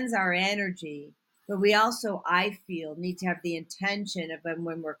cleanse our energy, but we also, I feel, need to have the intention of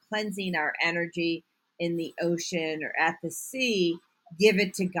when we're cleansing our energy in the ocean or at the sea, give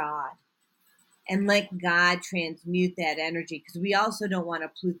it to God and let God transmute that energy, because we also don't want to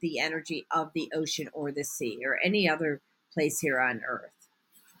pollute the energy of the ocean or the sea or any other place here on earth,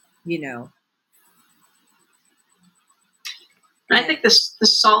 And I think the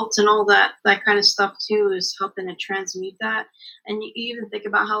salt and all that kind of stuff too is helping to transmute that. And you even think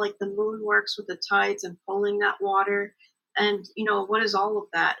about how like the moon works with the tides and pulling that water. And what is all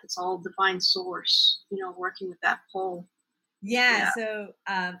of that? It's all divine source, working with that pull. Yeah. So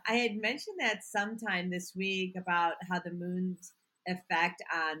I had mentioned that sometime this week about how the moon's effect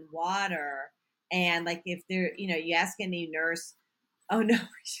on water, and like if there, you ask any nurse, oh no,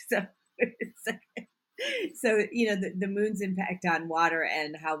 so the moon's impact on water,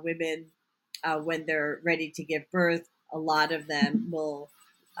 and how women, when they're ready to give birth, a lot of them will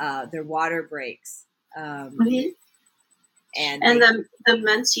their water breaks, mm-hmm. and the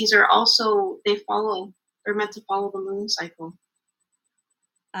menses are also, they're meant to follow the moon cycle.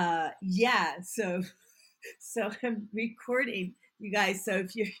 Yeah, so I'm recording, you guys. So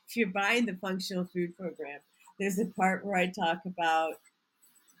if you're buying the functional food program, there's a part where I talk about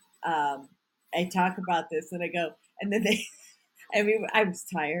this, and I go, and then I was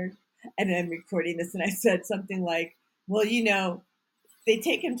tired, and I'm recording this, and I said something like, well, they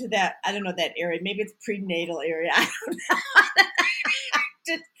take him to that, I don't know, that area, maybe it's prenatal area, I don't know.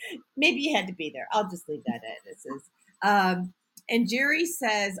 Maybe you had to be there. I'll just leave that as is. And Jerry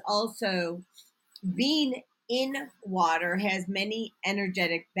says also, being in water has many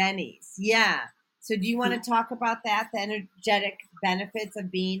energetic bennies. Yeah. So do you want to talk about that, the energetic benefits of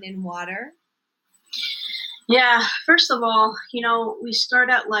being in water? Yeah, first of all, we start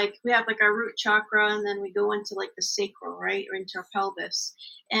out we have our root chakra, and then we go into the sacral, right? Or into our pelvis.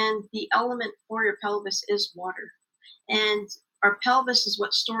 And the element for your pelvis is water. And our pelvis is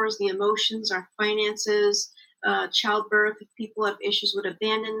what stores the emotions, our finances, childbirth, if people have issues with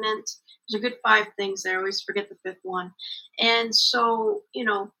abandonment. There's a good 5 things there. I always forget the 5th one. And so,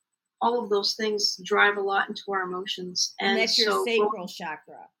 all of those things drive a lot into our emotions. And that's your sacral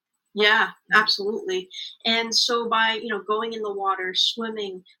chakra. Yeah, absolutely. And so by, going in the water,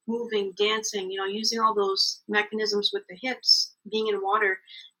 swimming, moving, dancing, using all those mechanisms with the hips, being in water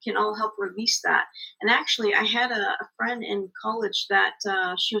can all help release that. And actually, I had a friend in college that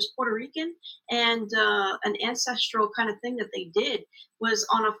she was Puerto Rican, and an ancestral kind of thing that they did was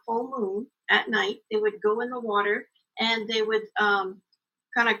on a full moon at night, they would go in the water and they would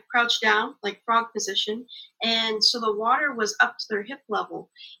kind of crouch down, like frog position. And so the water was up to their hip level.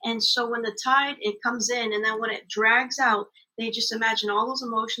 And so when the tide, it comes in, and then when it drags out, they just imagine all those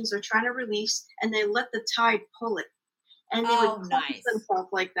emotions they're trying to release, and they let the tide pull it. And they would nice. themselves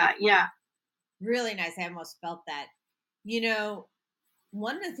like that. Yeah. Really nice. I almost felt that.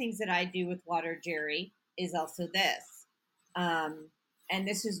 One of the things that I do with water, Jerry, is also this. And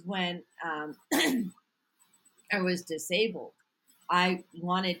this is when I was disabled. I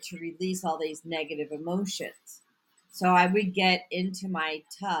wanted to release all these negative emotions. So I would get into my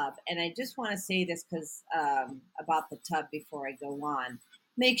tub, and I just want to say this because about the tub before I go on.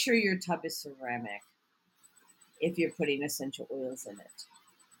 Make sure your tub is ceramic if you're putting essential oils in it.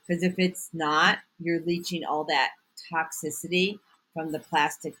 Because if it's not, you're leaching all that toxicity from the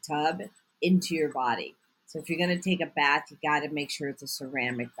plastic tub into your body. So if you're going to take a bath, you got to make sure it's a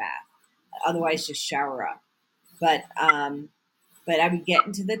ceramic bath. Otherwise, just shower up. But I would get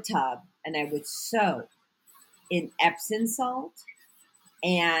into the tub and I would soak in Epsom salt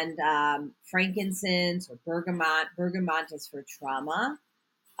and frankincense or bergamot. Bergamot is for trauma.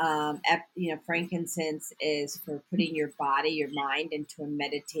 Frankincense is for putting your body, your mind into a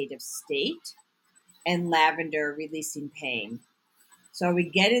meditative state, and lavender releasing pain. So I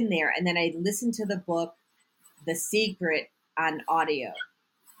would get in there and then I'd listen to the book, The Secret, on audio,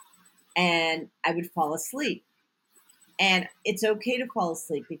 and I would fall asleep. And it's okay to fall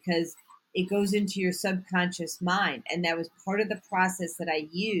asleep because it goes into your subconscious mind. And that was part of the process that I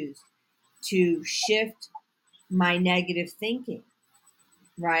used to shift my negative thinking,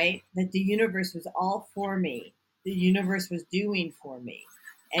 right? That the universe was all for me. The universe was doing for me.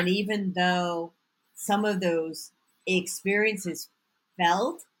 And even though some of those experiences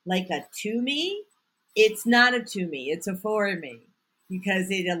felt like a to me, it's not a to me, it's a for me. Because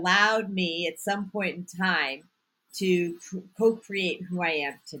it allowed me at some point in time to co-create who I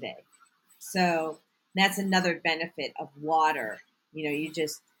am today. So that's another benefit of water.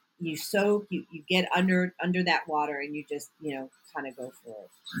 You soak, you get under that water, and you just, kind of go for it.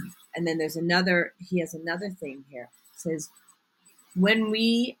 And then he has another thing here. It says, when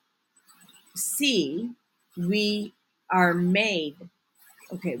we see we are made,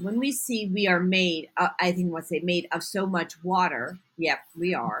 when we see we are made, I think let's say made of so much water. Yep,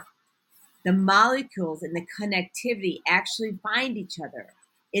 we are. The molecules and the connectivity actually find each other.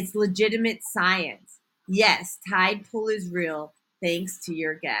 It's legitimate science. Yes, tide pull is real, thanks to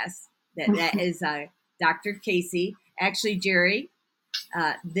your guest. That is Dr. Casey. Actually, Jerry,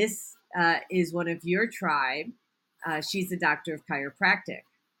 this is one of your tribe. She's a doctor of chiropractic.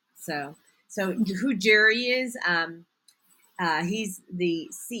 So who Jerry is, he's the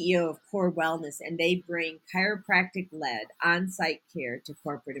CEO of Core Wellness, and they bring chiropractic-led on-site care to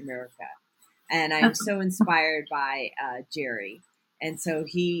corporate America. And I'm so inspired by Jerry. And so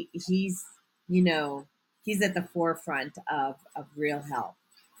he's at the forefront of real health.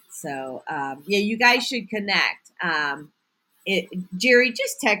 So, you guys should connect. Jerry,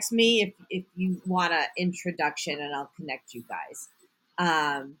 just text me if you want an introduction, and I'll connect you guys.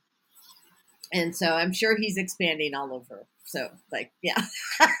 And so I'm sure he's expanding all over. So, yeah.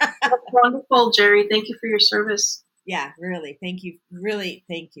 That's wonderful, Jerry. Thank you for your service. Yeah, really. Thank you. Really,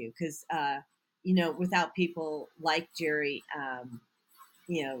 thank you. Because, without people like Jerry,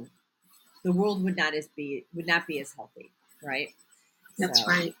 the world would not be as healthy, right? That's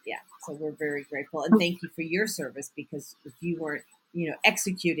right. Yeah. So we're very grateful, and thank you for your service, because if you weren't,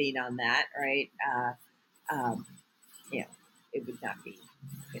 executing on that, right, it would not be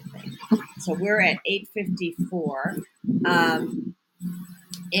a good thing. So we're at 8:54,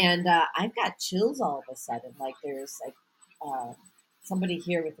 and I've got chills all of a sudden. Like there's somebody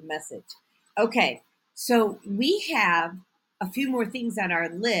here with a message. Okay. So we have a few more things on our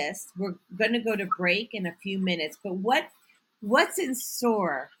list. We're going to go to break in a few minutes, but what's in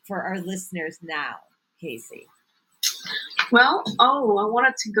store for our listeners now, Casey? Well, I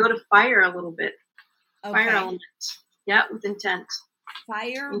wanted to go to fire a little bit. Okay. Fire element. Yeah, with intent.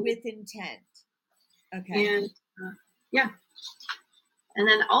 Fire Mhm. with intent. Okay. And yeah. And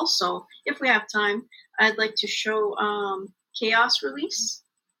then also, if we have time, I'd like to show chaos release.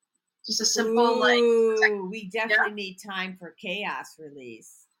 Just a simple We definitely need time for chaos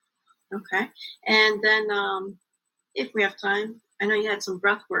release. Okay. And then if we have time, I know you had some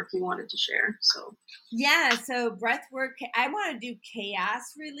breath work you wanted to share. So yeah, so breath work. I want to do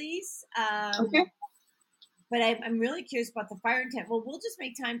chaos release. Okay. But I'm really curious about the fire intent. Well, we'll just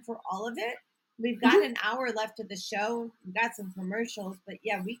make time for all of it. We've got an hour left of the show. We've got some commercials, but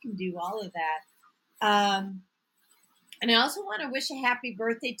yeah, we can do all of that. And I also want to wish a happy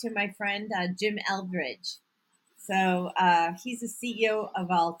birthday to my friend Jim Eldridge. So he's the CEO of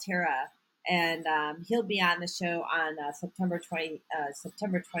Altera, and he'll be on the show on September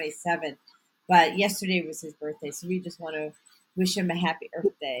 27th. But yesterday was his birthday, so we just want to wish him a happy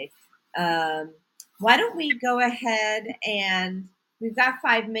birthday. Why don't we go ahead and we've got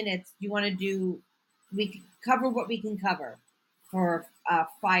 5 minutes. Do you want to do? We can cover what we can cover for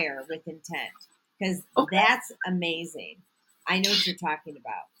fire with intent because that's amazing. I know what you're talking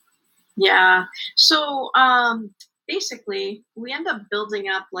about. Yeah. So basically, we end up building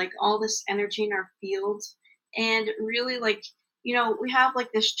up like all this energy in our field, and really like we have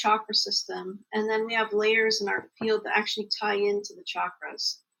like this chakra system, and then we have layers in our field that actually tie into the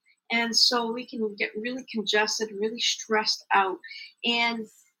chakras. And so we can get really congested, really stressed out. And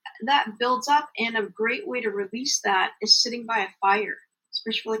that builds up. And a great way to release that is sitting by a fire,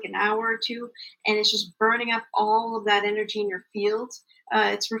 especially for like an hour or two. And it's just burning up all of that energy in your field.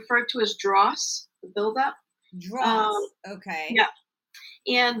 It's referred to as dross, the buildup. Dross. Okay. Yeah.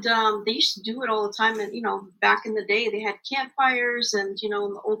 And they used to do it all the time. And, back in the day, they had campfires and, in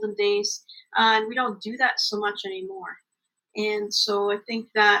the olden days. And we don't do that so much anymore. And so I think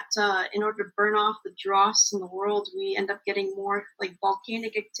that in order to burn off the dross in the world, we end up getting more like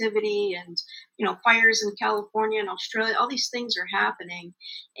volcanic activity and, fires in California and Australia. All these things are happening.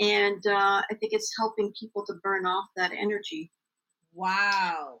 And I think it's helping people to burn off that energy.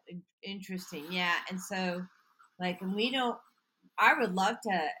 Wow. Interesting. Yeah. And so, and I would love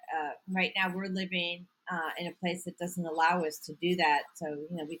to, right now we're living in a place that doesn't allow us to do that. So,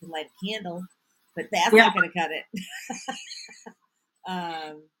 we can light a candle. But that's not going to cut it.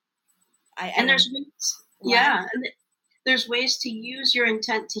 There's ways, and there's ways to use your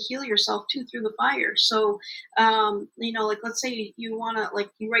intent to heal yourself too through the fire. So, like let's say you want to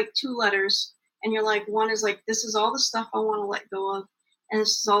you write 2 letters, and you're like, one is like, this is all the stuff I want to let go of, and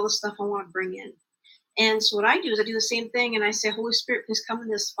this is all the stuff I want to bring in. And so what I do is I do the same thing, and I say, Holy Spirit, please come in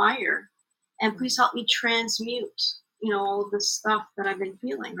this fire, and please help me transmute all of this stuff that I've been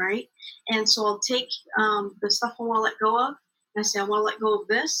feeling, right? And so I'll take the stuff I want to let go of, and I say, I want to let go of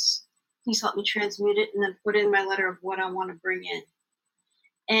this. Please help me transmute it, and then put in my letter of what I want to bring in.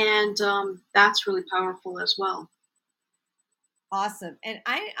 And that's really powerful as well. Awesome. And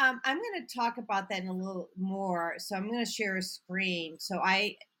I'm going to talk about that in a little more. So I'm going to share a screen. So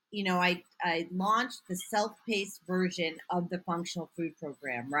I launched the self-paced version of the functional food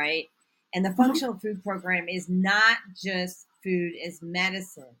program, right? And the functional food program is not just food as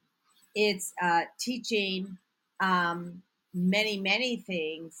medicine. It's teaching many, many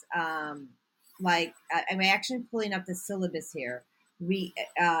things. I'm actually pulling up the syllabus here. We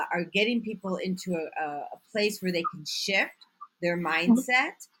are getting people into a place where they can shift their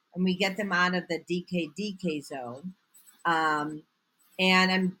mindset, and we get them out of the DK zone. And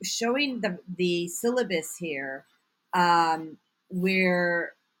I'm showing the syllabus here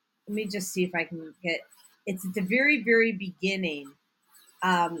where, let me just see if I can it's at the very, very beginning.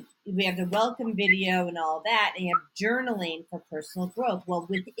 We have the welcome video and all that, and you have journaling for personal growth. Well,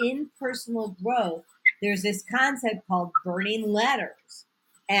 within personal growth, there's this concept called burning letters.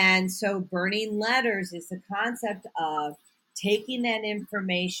 And so burning letters is the concept of taking that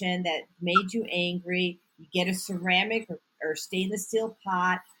information that made you angry, you get a ceramic or stainless steel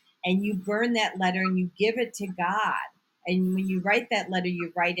pot, and you burn that letter and you give it to God. And when you write that letter,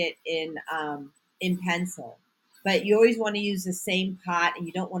 you write it in pencil. But you always want to use the same pot, and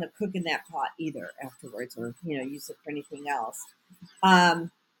you don't want to cook in that pot either afterwards, or use it for anything else.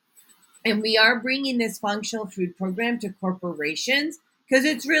 And we are bringing this functional food program to corporations because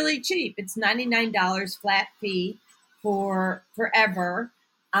it's really cheap. It's $99 flat fee for forever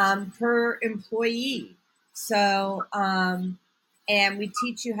per employee. So, and and we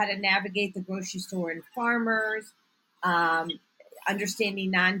teach you how to navigate the grocery store and farmers,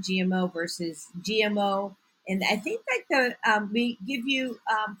 understanding non-GMO versus GMO. And I think like we give you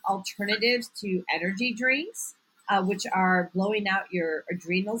alternatives to energy drinks, which are blowing out your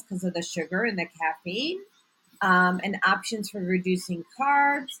adrenals because of the sugar and the caffeine, and options for reducing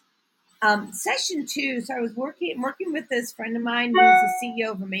carbs. Session 2. So I was working with this friend of mine who's the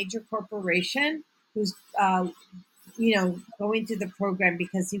CEO of a major corporation who's going through the program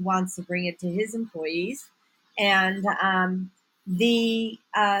because he wants to bring it to his employees. And the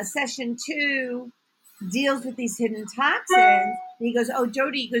session 2 deals with these hidden toxins. And he goes, "Oh,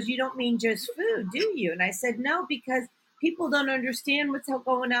 Jody," he goes, "you don't mean just food, do you?" And I said, "No, because people don't understand what's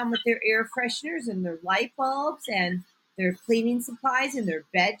going on with their air fresheners and their light bulbs and their cleaning supplies and their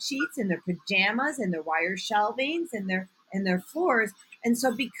bed sheets and their pajamas and their wire shelvings and their floors. And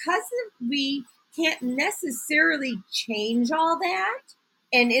so because we can't necessarily change all that,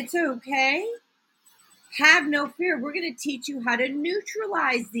 and it's okay, have no fear. We're going to teach you how to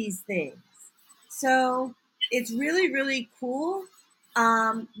neutralize these things." So it's really, really cool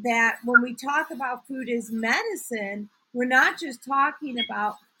that when we talk about food as medicine, we're not just talking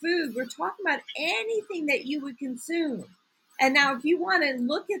about food. We're talking about anything that you would consume. And now if you want to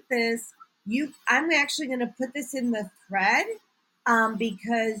look at this, I'm actually going to put this in the thread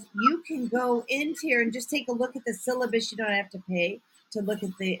because you can go into here and just take a look at the syllabus. You don't have to pay to look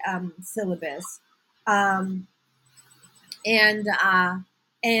at the syllabus. And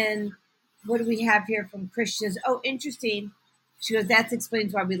what do we have here from Chris? She says, "Oh, interesting." She goes, "That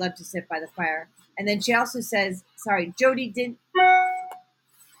explains why we love to sit by the fire." And then she also says, sorry, Jody didn't.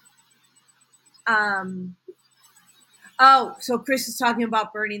 So Chris is talking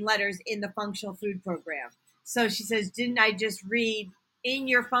about burning letters in the functional food program. So she says, "Didn't I just read in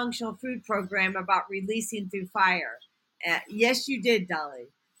your functional food program about releasing through fire?" Yes, you did, Dolly.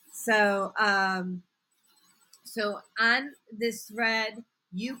 So, so on this thread,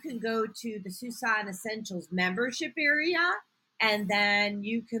 you can go to the Susan Essentials membership area, and then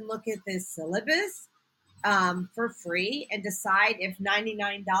you can look at this syllabus for free and decide if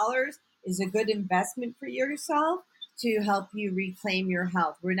 $99 is a good investment for yourself to help you reclaim your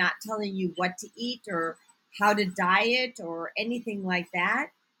health. We're not telling you what to eat or how to diet or anything like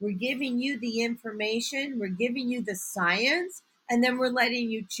that. We're giving you the information, we're giving you the science, and then we're letting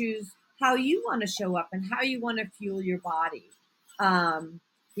you choose how you want to show up and how you want to fuel your body.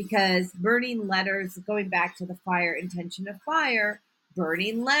 Because burning letters, going back to the fire, intention of fire,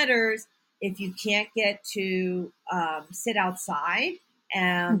 burning letters, if you can't get to sit outside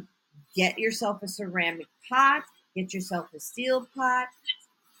and get yourself a ceramic pot, get yourself a steel pot,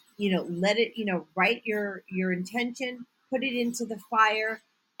 let it, write your intention, put it into the fire,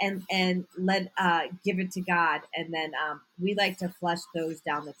 and let give it to God. And then we like to flush those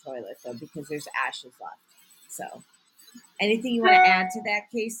down the toilet though, because there's ashes left. So anything you want to add to that,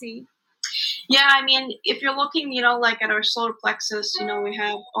 Casey? Yeah, I mean, if you're looking, like at our solar plexus, we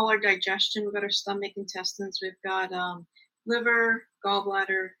have all our digestion. We've got our stomach, intestines. We've got liver,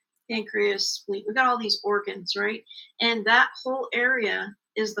 gallbladder, pancreas, spleen. We've got all these organs, right? And that whole area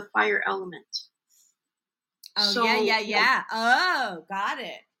is the fire element. Oh, so, yeah. Oh, got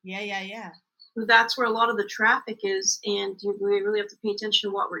it. Yeah. That's where a lot of the traffic is, and we really have to pay attention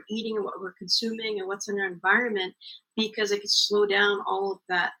to what we're eating and what we're consuming and what's in our environment, because it can slow down all of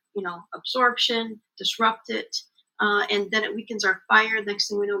that, absorption, disrupt it, and then it weakens our fire. Next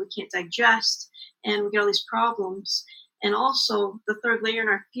thing we know, we can't digest, and we get all these problems. And also, the third layer in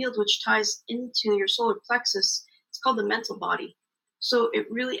our field, which ties into your solar plexus, it's called the mental body. So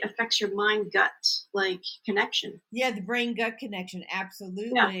it really affects your mind-gut connection. Yeah, the brain-gut connection,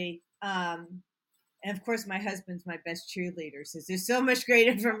 absolutely. Yeah. And of course, my husband's my best cheerleader, says there's so much great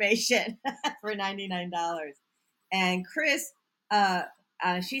information for $99. And Chris,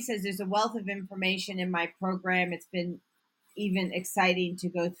 she says there's a wealth of information in my program. It's been even exciting to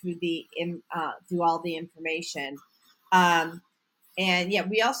go through through all the information. And yeah,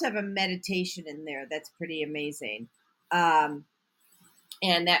 we also have a meditation in there that's pretty amazing.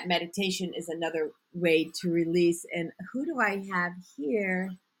 And that meditation is another way to release. And who do I have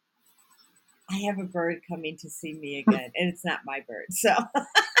here? I have a bird coming to see me again, and it's not my bird. So,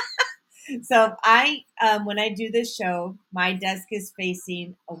 so I, when I do this show, my desk is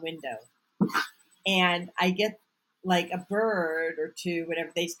facing a window, and I get like a bird or two,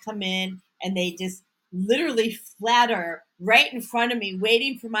 whatever. They come in and they just literally flatter right in front of me,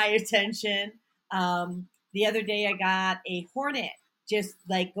 waiting for my attention. The other day, I got a hornet just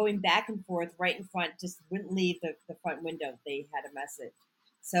like going back and forth right in front, just wouldn't leave the front window. They had a message.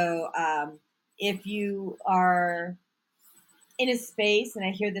 So, if you are in a space, and I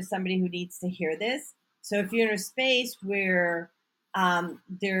hear there's somebody who needs to hear this. So if you're in a space where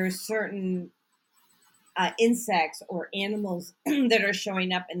there are certain insects or animals that are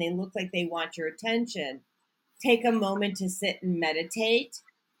showing up and they look like they want your attention, take a moment to sit and meditate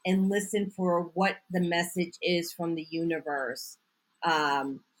and listen for what the message is from the universe,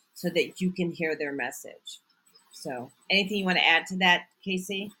 so that you can hear their message. So anything you want to add to that,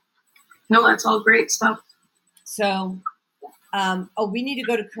 Casey? No, that's all great stuff. So, we need to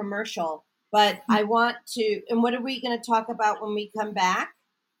go to commercial, but I want to, and what are we going to talk about when we come back?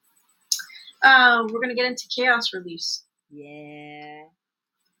 We're going to get into chaos release. Yeah.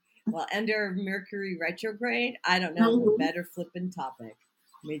 Well, under Mercury retrograde, I don't know, a better flipping topic.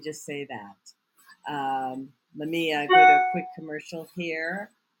 Let me just say that. Let me go to a quick commercial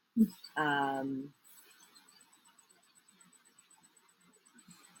here.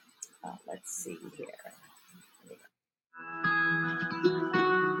 Let's see here.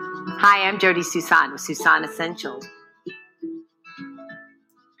 Hi, I'm Jody Susan with Susan Essentials.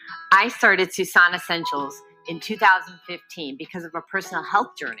 I started Susan Essentials in 2015 because of a personal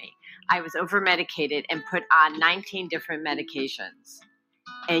health journey. I was over-medicated and put on 19 different medications.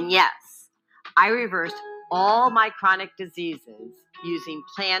 And yes, I reversed all my chronic diseases using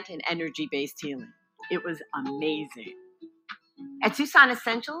plant and energy-based healing. It was amazing. At Susan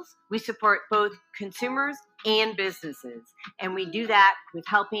Essentials, we support both consumers and businesses, and we do that with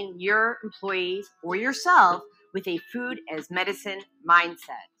helping your employees or yourself with a food as medicine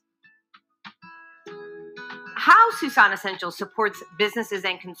mindset. How Susan Essentials supports businesses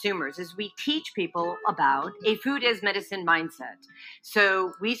and consumers is we teach people about a food as medicine mindset.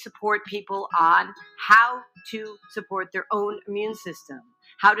 So we support people on how to support their own immune system,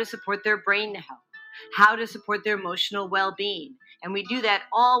 how to support their brain health, how to support their emotional well-being. And we do that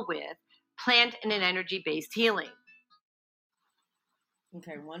all with plant and an energy-based healing.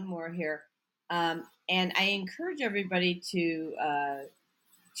 Okay, one more here. And I encourage everybody to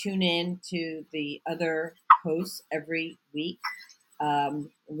tune in to the other posts every week. I'm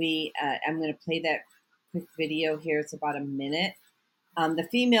going to play that quick video here. It's about a minute. The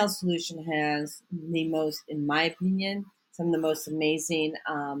Female Solution has the most, in my opinion, some of the most amazing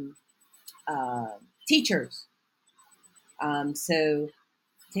teachers. So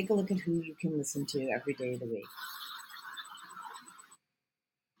take a look at who you can listen to every day of the week.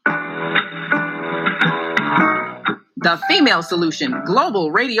 The Female Solution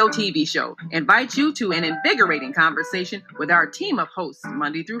Global Radio TV Show invites you to an invigorating conversation with our team of hosts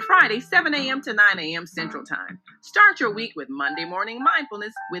Monday through Friday, 7 a.m. to 9 a.m. Central Time. Start your week with Monday Morning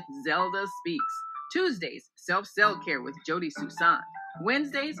Mindfulness with Zelda Speaks. Tuesdays, Self-Cell Care with Jody Susan.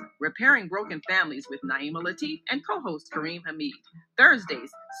 Wednesdays, Repairing Broken Families with Naima Latif and co-host Kareem Hamid. Thursdays,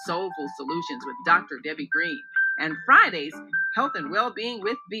 Soulful Solutions with Dr. Debbie Green. And Fridays, Health and Wellbeing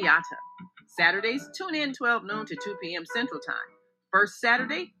with Beata. Saturdays, tune in 12 noon to 2 p.m. Central Time. First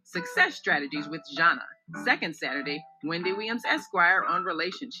Saturday, Success Strategies with Jana. Second Saturday, Wendy Williams Esquire on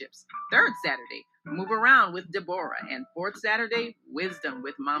relationships. Third Saturday, Move Around with Deborah. And fourth Saturday, Wisdom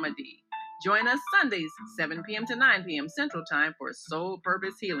with Mama D. Join us Sundays, 7 p.m. to 9 p.m. Central Time for Soul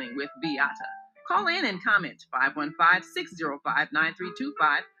Purpose Healing with Beata. Call in and comment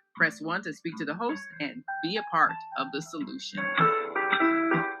 515-605-9325. Press 1 to speak to the host and be a part of the solution.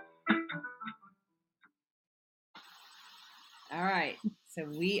 All right, so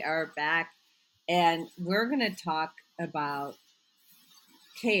we are back, and we're going to talk about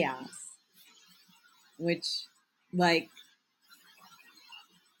chaos, which, like,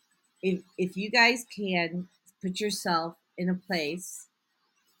 if you guys can put yourself in a place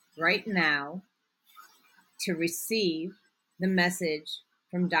right now to receive the message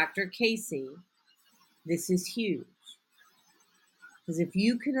from Dr. Casey, this is huge. Because if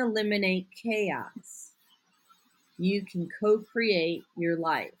you can eliminate chaos, you can co-create your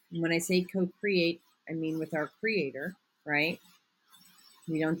life. And when I say co-create, I mean with our creator, right?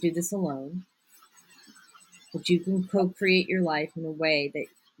 We don't do this alone. But you can co-create your life in a way that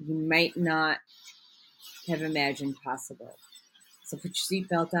you might not have imagined possible. So put your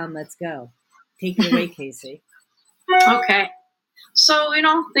seatbelt on, let's go. Take it away, Casey. Okay. So,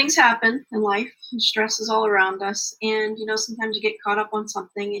 things happen in life, and stress is all around us. And, sometimes you get caught up on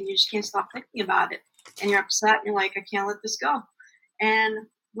something and you just can't stop thinking about it. And you're upset and you're like, I can't let this go. And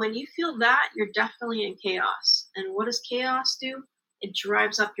when you feel that, you're definitely in chaos. And what does chaos do? It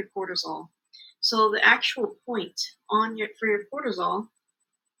drives up your cortisol. So the actual point for your cortisol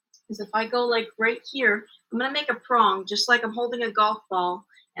is if I go like right here, I'm going to make a prong, just like I'm holding a golf ball,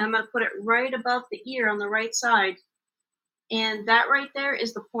 and I'm going to put it right above the ear on the right side. And that right there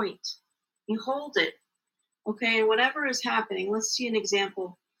is the point. You hold it Okay, and whatever is happening, let's see an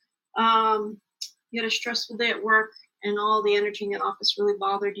example. You had a stressful day at work and all the energy in the office really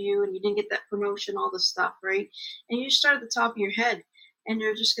bothered you and you didn't get that promotion, all this stuff, right? And you start at the top of your head and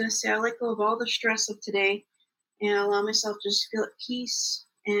you're just going to say, I let go of all the stress of today and allow myself to just feel at peace.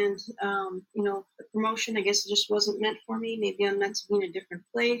 And, the promotion, I guess it just wasn't meant for me. Maybe I'm meant to be in a different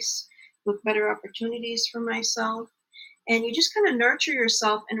place with better opportunities for myself. And you just kind of nurture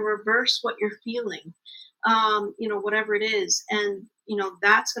yourself and reverse what you're feeling, whatever it is. And,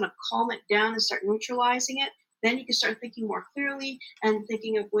 that's going to calm it down and start neutralizing it. Then you can start thinking more clearly and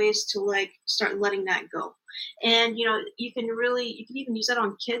thinking of ways to start letting that go. And, you can even use that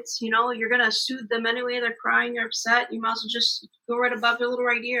on kids. You're going to soothe them anyway. They're crying, they're upset. You might as well just go right above their little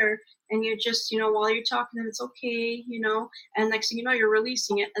right ear. And you just, while you're talking to them, it's okay, and next thing you know, you're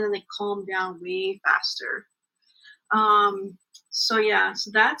releasing it. And then they calm down way faster. So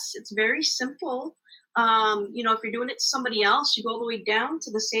it's very simple. If you're doing it to somebody else, you go all the way down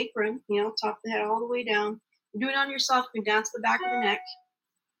to the sacrum, top of the head all the way down. You do it on yourself, going down to the back of the neck.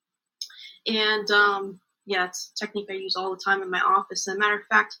 And, it's a technique I use all the time in my office. As a matter of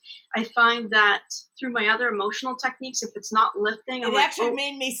fact, I find that through my other emotional techniques, if it's not lifting, it actually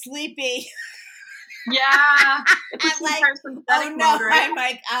made me sleepy. Yeah. I'm like, oh no, mode, right? I'm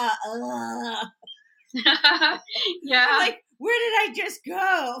like, yeah. I'm like, where did I just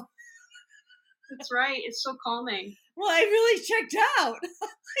go? That's right. It's so calming. Well, I really checked out.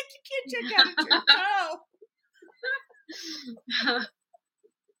 Like, you can't check out at your show.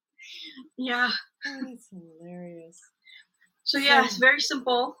 Yeah. Oh, that's hilarious. So it's very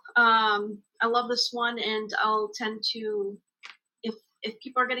simple. I love this one, and I'll tend to, if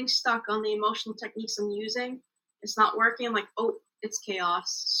people are getting stuck on the emotional techniques I'm using, it's not working, I'm like, oh, it's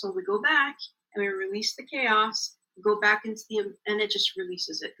chaos. So we go back and we release the chaos, go back into and it just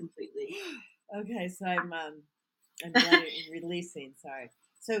releases it completely. Okay, so I'm releasing. Sorry.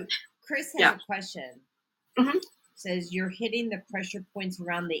 So Chris has a question. Mm-hmm. Says you're hitting the pressure points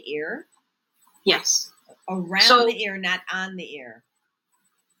around the ear. Yes. Around the ear, not on the ear.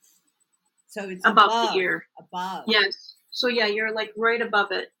 So it's above the ear. Above. Yes. So you're like right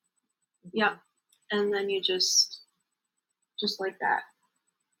above it. Mm-hmm. Yep. And then you just like that.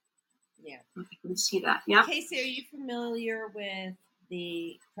 Yeah. You can see that. Yeah. Casey, are you familiar with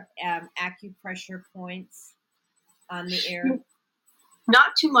the acupressure points on the ear?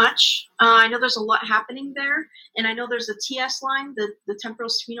 Not too much. I know there's a lot happening there, and I know there's a TS line, the temporal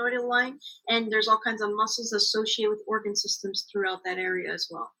sphenoidal line, and there's all kinds of muscles associated with organ systems throughout that area as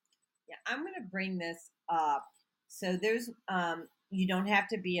well. Yeah, I'm going to bring this up. So there's, you don't have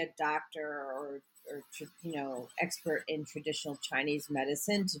to be a doctor or expert in traditional Chinese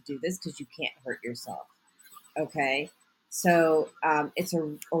medicine to do this because you can't hurt yourself. Okay, so it's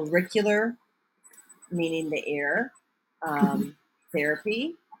a auricular, meaning the ear.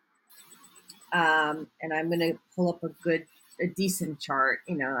 Therapy, and I'm going to pull up a decent chart.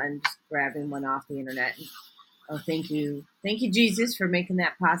 I'm just grabbing one off the internet. And, thank you, Jesus, for making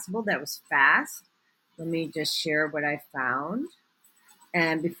that possible. That was fast. Let me just share what I found.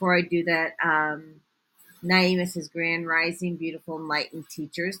 And before I do that, Naima says, "Grand Rising, beautiful, enlightened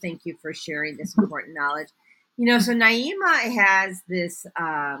teachers. Thank you for sharing this important knowledge." So Naima has this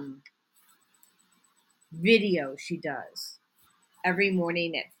video she does every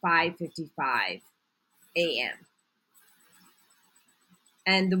morning at 5:55 a.m.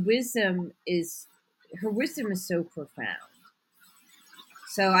 And her wisdom is so profound.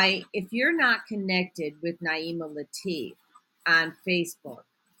 So if you're not connected with Naima Latif on Facebook,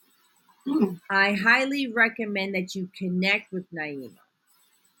 I highly recommend that you connect with Naima.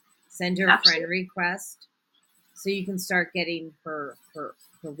 Send her a friend request so you can start getting her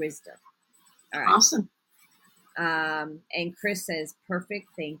wisdom. All right. Awesome. And Chris says, perfect.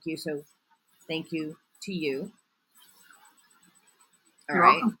 Thank you. So thank you to you. All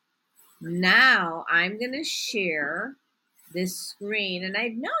right. Welcome. Now I'm going to share this screen. And I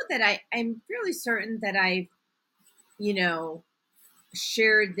know that I'm fairly certain that I've,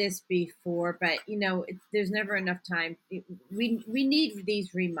 shared this before, but, there's never enough time. We need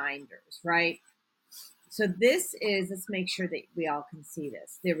these reminders, right? So this is, let's make sure that we all can see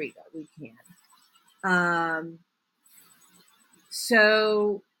this. There we go. We can.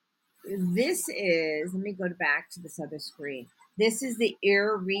 So this is, let me go back to this other screen. This is the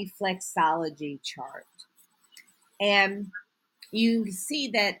ear reflexology chart. And you can see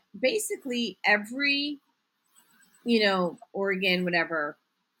that basically every, organ, whatever,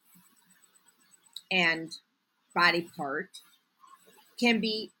 and body part can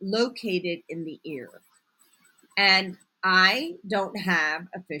be located in the ear. And I don't have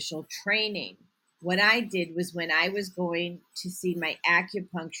official training what I did was when I was going to see my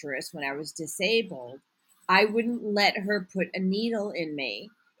acupuncturist when I was disabled, I wouldn't let her put a needle in me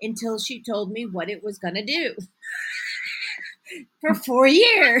until she told me what it was going to do for 4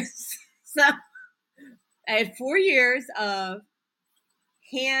 years. So I had 4 years of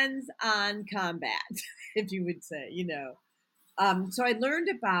hands-on combat, if you would say, So I learned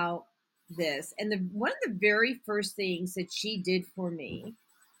about this, and one of the very first things that she did for me,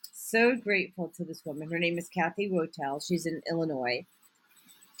 so grateful to this woman. Her name is Kathy Wotel. She's in Illinois.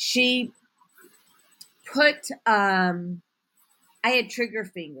 She put, I had trigger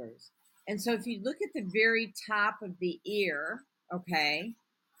fingers. And so if you look at the very top of the ear, okay,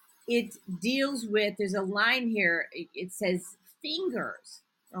 it deals with, there's a line here, it says fingers,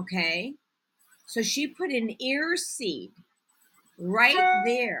 okay? So she put an ear seed right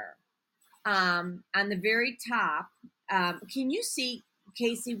there on the very top. Can you see,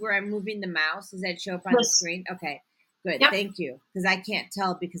 Casey, where I'm moving the mouse? Does that show up on the screen? Okay, good. Yep. Thank you. Because I can't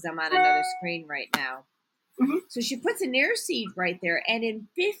tell because I'm on another screen right now. Mm-hmm. So she puts an ear seed right there. And in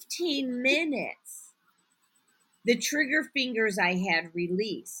 15 minutes, the trigger fingers I had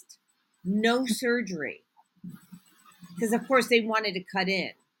released. No surgery. Because, of course, they wanted to cut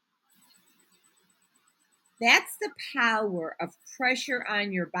in. That's the power of pressure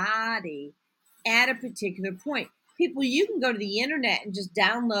on your body at a particular point. People, you can go to the internet and just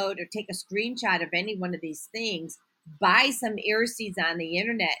download or take a screenshot of any one of these things, buy some ear seeds on the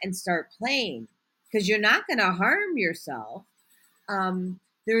internet and start playing because you're not going to harm yourself.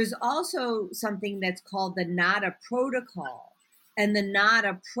 There's also something that's called the NADA protocol. And the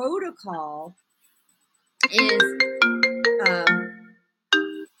NADA protocol is,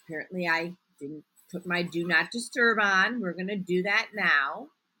 apparently I didn't put my do not disturb on. We're going to do that now.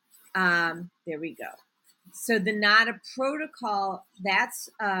 There we go. So the NADA protocol, that's,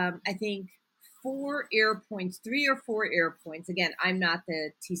 I think, 4 ear points, 3 or 4 ear points. Again, I'm not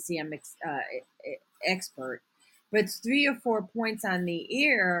the TCM expert, but it's 3 or 4 points on the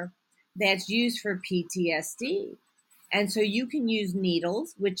ear that's used for PTSD. And so you can use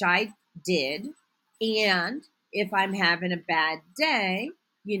needles, which I did. And if I'm having a bad day,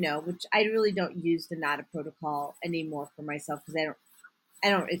 which I really don't use the NADA protocol anymore for myself because I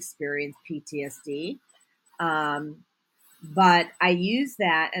don't experience PTSD. But I use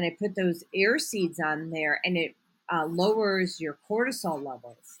that and I put those ear seeds on there and it lowers your cortisol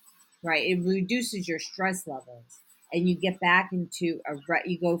levels, right? It reduces your stress levels and you get back into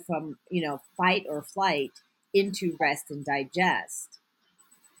you go from, fight or flight into rest and digest.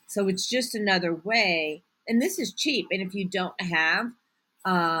 So it's just another way. And this is cheap. And if you don't have,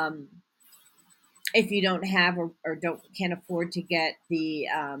 or can't afford to get the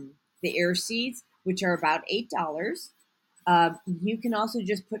ear seeds, which are about $8, you can also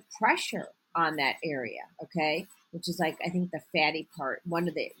just put pressure on that area, okay? Which is like, I think the fatty part. One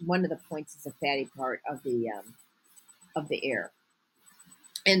of the points is the fatty part of the ear.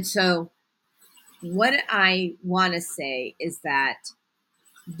 And so, what I want to say is that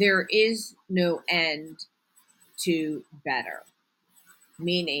there is no end to better,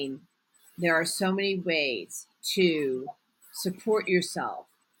 meaning there are so many ways to support yourself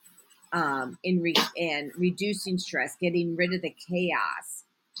in reducing stress, getting rid of the chaos.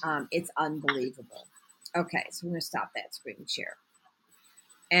 It's unbelievable. Okay, so I'm going to stop that screen share.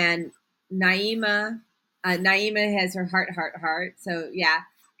 And Naima has her heart. So yeah,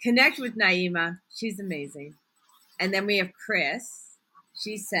 connect with Naima. She's amazing. And then we have Chris.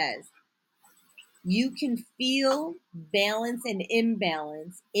 She says, you can feel balance and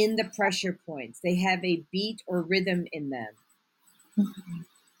imbalance in the pressure points. They have a beat or rhythm in them. Mm-hmm.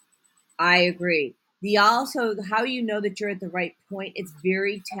 I agree. How you know that you're at the right point, it's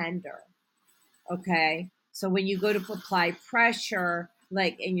very tender. Okay. So when you go to apply pressure,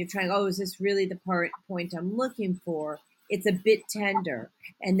 and you're trying, is this really the point I'm looking for? It's a bit tender.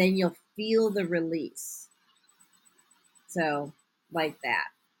 And then you'll feel the release. So like that.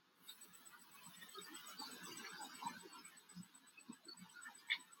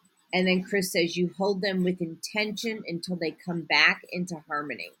 And then Chris says you hold them with intention until they come back into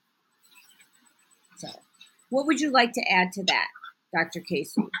harmony. So what would you like to add to that, Dr.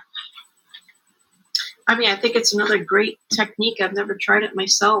 Casey? I mean, I think it's another great technique. I've never tried it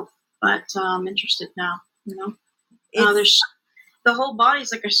myself, but I'm interested now. There's the whole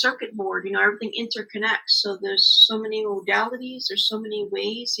body's like a circuit board. Everything interconnects. So there's so many modalities. There's so many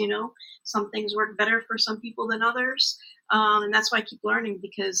ways. Some things work better for some people than others, and that's why I keep learning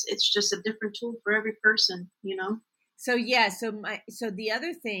because it's just a different tool for every person. So yeah. So the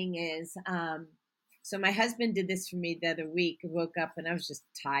other thing is, so my husband did this for me the other week. I woke up and I was just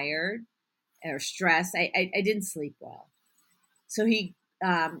tired. or stress. I didn't sleep well. So he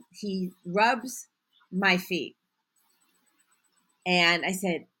rubs my feet. And I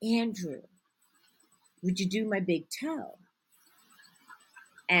said, Andrew, would you do my big toe?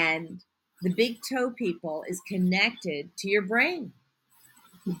 And the big toe, people, is connected to your brain.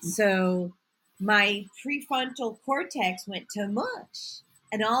 So my prefrontal cortex went to mush,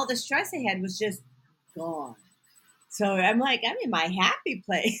 and all the stress I had was just gone. So I'm like, I'm in my happy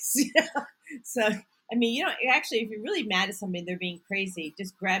place. So, I mean, actually, if you're really mad at somebody, they're being crazy,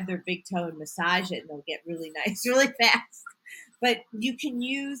 just grab their big toe and massage it, and they'll get really nice really fast. But you can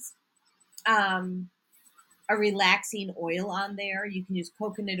use a relaxing oil on there. You can use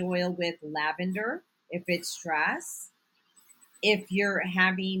coconut oil with lavender if it's stress. If you're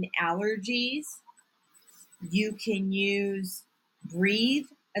having allergies, you can use Breathe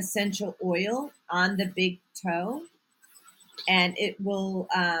essential oil on the big toe, and it will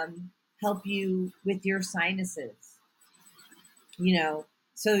help you with your sinuses.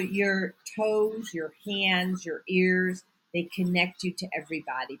 So your toes, your hands, your ears, they connect you to every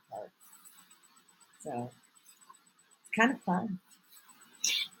body part. So it's kind of fun.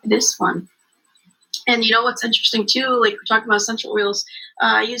 It is fun. And you know what's interesting too, like we're talking about essential oils,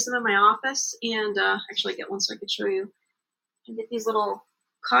 I use them in my office, and actually I get one so I could show you. I get these little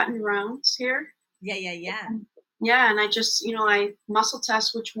cotton rounds here. Yeah. Yeah, and I just, I muscle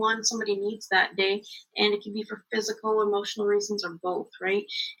test which one somebody needs that day, and it can be for physical, emotional reasons, or both, right?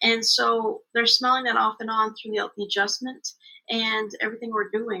 And so they're smelling that off and on throughout the adjustment and everything we're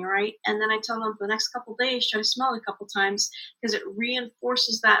doing, right? And then I tell them for the next couple of days, try to smell it a couple times because it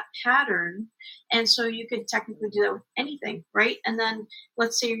reinforces that pattern. And so you could technically do that with anything, right? And then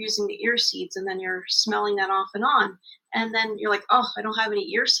let's say you're using the ear seeds, and then you're smelling that off and on. And then you're like, oh, I don't have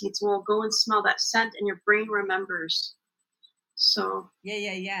any ear seeds. Well, go and smell that scent, and your brain remembers. So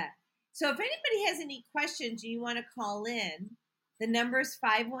Yeah. So if anybody has any questions and you want to call in, the number is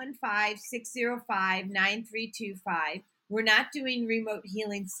 515-605-9325. We're not doing remote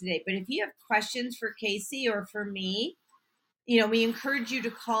healings today, but if you have questions for Casey or for me, we encourage you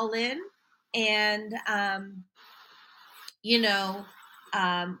to call in, and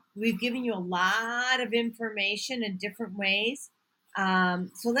we've given you a lot of information in different ways. So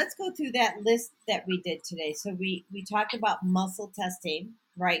let's go through that list that we did today. So we talked about muscle testing,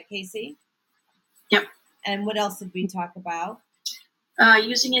 right, Casey? Yep. And what else did we talk about?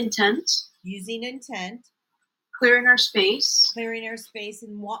 Using intent. Clearing our space, and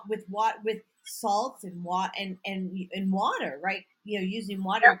with salts and water, right? Using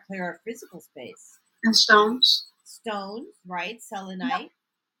water to clear our physical space. And stones, right? Selenite.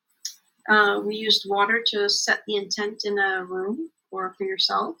 We used water to set the intent in a room or for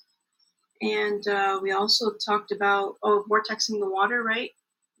yourself. And we also talked about vortexing the water, right?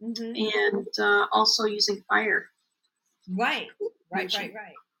 Mm-hmm. And also using fire. Right.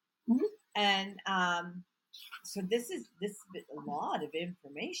 Mm-hmm. And so this is a lot of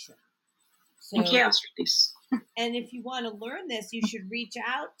information. And chaos release. And if you want to learn this, you should reach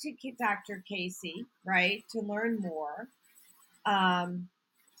out to Dr. Casey, right, to learn more.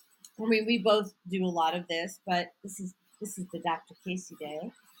 We both do a lot of this, but this is the Dr. Casey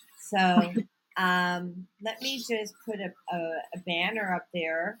day. So let me just put a banner up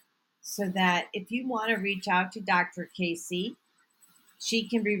there so that if you want to reach out to Dr. Casey, she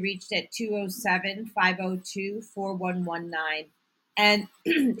can be reached at 207-502-4119. And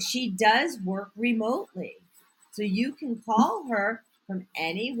she does work remotely. So you can call her from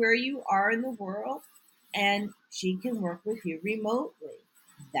anywhere you are in the world, and she can work with you remotely.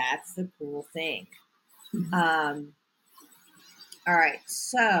 That's the cool thing. All right.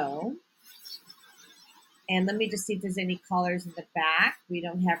 So, and let me just see if there's any callers in the back. We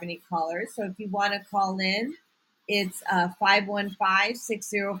don't have any callers. So if you want to call in, it's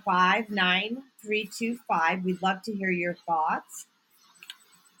 515-605-9325. We'd love to hear your thoughts.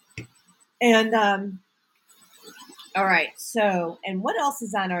 And, all right. So, and what else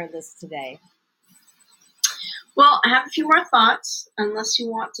is on our list today? Well, I have a few more thoughts, unless you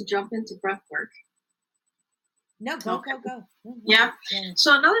want to jump into breath work. No, go. Yeah.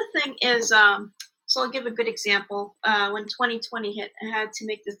 So another thing is, so I'll give a good example. When 2020 hit, I had to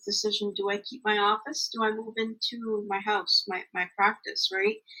make this decision. Do I keep my office? Do I move into my house, my practice,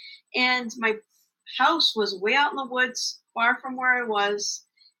 right? And my house was way out in the woods, far from where I was.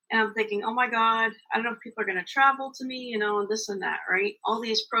 And I'm thinking, oh my God, I don't know if people are going to travel to me, and this and that, right? All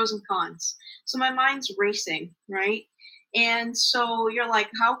these pros and cons. So my mind's racing, right? And so you're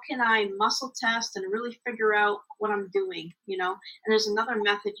like, how can I muscle test and really figure out what I'm doing, And there's another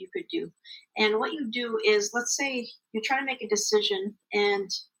method you could do. And what you do is, let's say you're trying to make a decision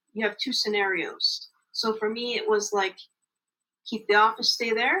and you have two scenarios. So for me, it was like, keep the office,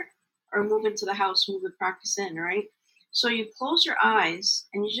 stay there, or move into the house, move the practice in, right? So you close your eyes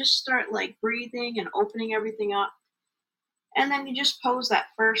and you just start like breathing and opening everything up. And then you just pose that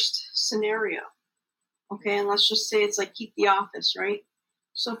first scenario. Okay, and let's just say it's like keep the office, right?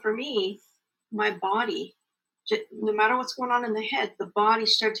 So for me, my body, no matter what's going on in the head, the body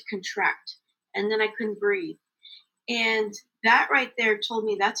started to contract, and then I couldn't breathe. And that right there told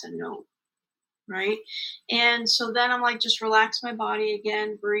me that's a no, right? And so then I'm like, just relax my body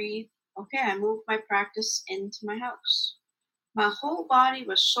again, breathe. Okay, I moved my practice into my house. My whole body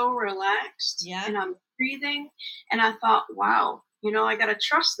was so relaxed, and I'm breathing, and I thought, wow, I got to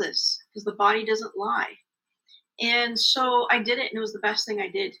trust this because the body doesn't lie. And so I did it, and it was the best thing I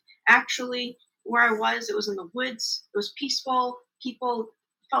did. Actually, where I was, it was in the woods. It was peaceful. People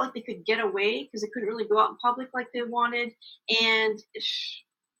felt like they could get away because they couldn't really go out in public like they wanted. And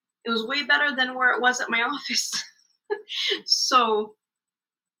it was way better than where it was at my office. So.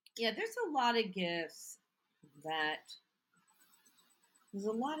 Yeah, there's a lot of gifts that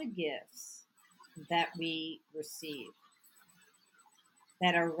we receive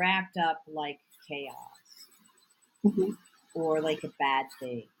that are wrapped up like chaos. Mm-hmm. Or like a bad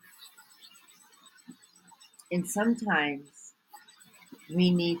thing. And sometimes we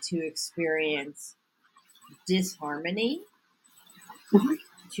need to experience disharmony mm-hmm.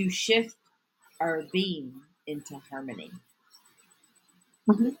 to shift our being into harmony.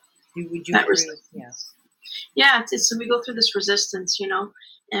 Mm-hmm. Would you agree? Yeah, so we go through this resistance,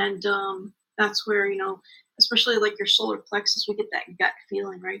 and that's where, especially like your solar plexus, we get that gut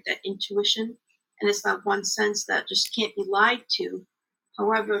feeling, right? That intuition. And it's that one sense that just can't be lied to.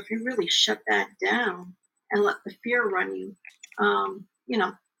 However, if you really shut that down and let the fear run you,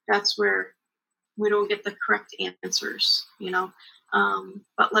 that's where we don't get the correct answers,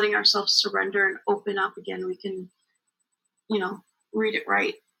 but letting ourselves surrender and open up again, we can, read it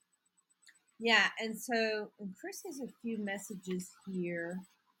right. Yeah, and so Chris has a few messages here.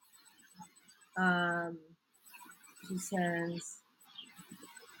 She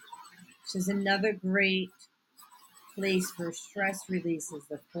says another great place for stress release is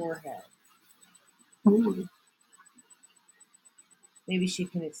the forehead. Mm. Maybe she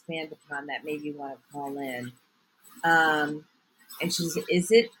can expand upon that. Maybe you want to call in. And she says,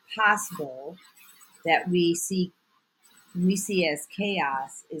 is it possible that we see as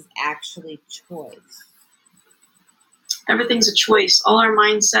chaos is actually choice? Everything's a choice. All our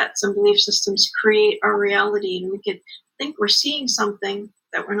mindsets and belief systems create our reality, and we could think we're seeing something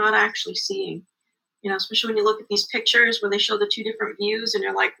that we're not actually seeing. Especially when you look at these pictures where they show the two different views and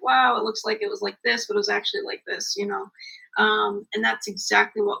you're like, wow, it looks like it was like this, but it was actually like this, and that's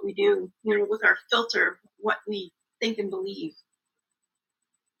exactly what we do, with our filter, what we think and believe.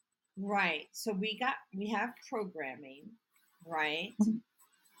 Right. So we have programming, right? Mm-hmm.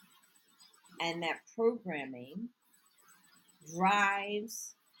 And that programming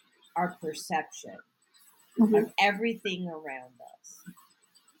drives our perception mm-hmm. of everything around us,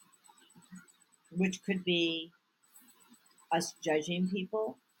 which could be us judging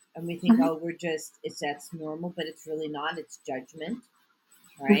people, and we think, mm-hmm. oh, that's normal, but it's really not. It's judgment,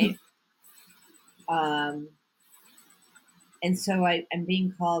 right? Mm-hmm. And so I'm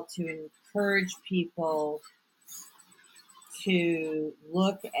being called to encourage people to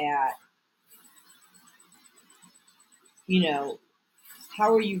look at,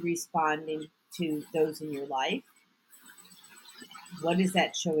 how are you responding to those in your life? What is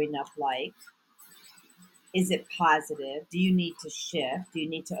that showing up like? Is it positive? Do you need to shift? Do you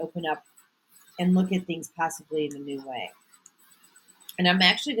need to open up and look at things possibly in a new way? And I'm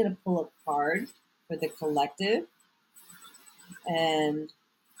actually going to pull a card for the collective. And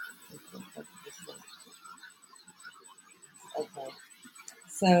okay,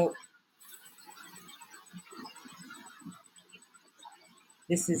 so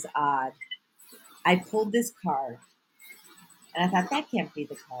this is odd. I pulled this card, and I thought that can't be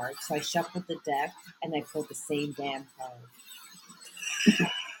the card. So I shuffled the deck, and I pulled the same damn card.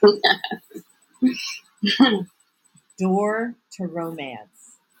 Door to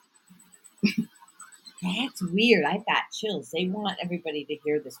romance. That's weird. I got chills. They want everybody to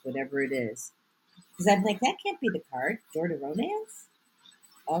hear this, whatever it is. Because I'm like, that can't be the card. Door to romance?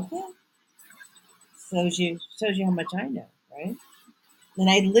 Okay. Shows you how much I know, right? And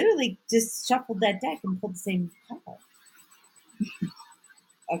I literally just shuffled that deck and pulled the same card.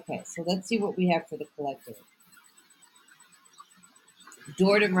 Okay, so let's see what we have for the collective.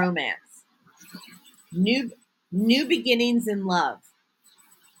 Door to romance. New beginnings in love.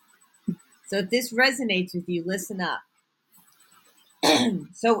 So if this resonates with you, listen up.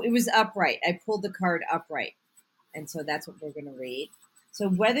 So it was upright. I pulled the card upright. And so that's what we're going to read. So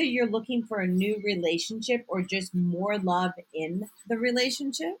whether you're looking for a new relationship or just more love in the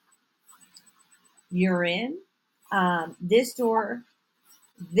relationship you're in, this door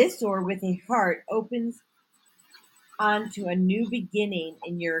with a heart opens onto a new beginning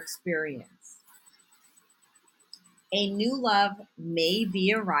in your experience. A new love may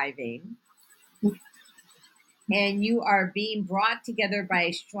be arriving, and you are being brought together by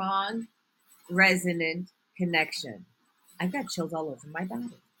a strong, resonant connection. I've got chills all over my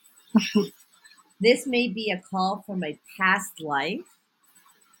body. This may be a call from a past life,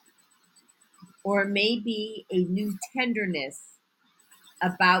 or may be a new tenderness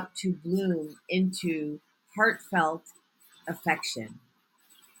about to bloom into heartfelt affection.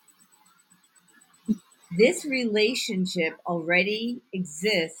 This relationship already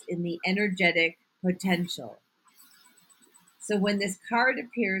exists in the energetic potential. So when this card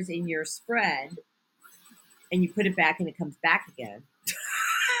appears in your spread and you put it back and it comes back again,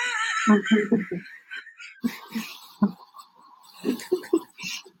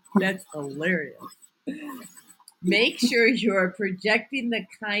 that's hilarious. Make sure you're projecting the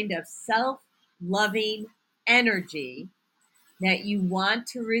kind of self-loving energy that you want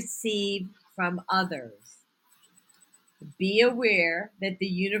to receive from others. Be aware that the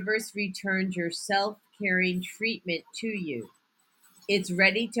universe returns your self-caring treatment to you. It's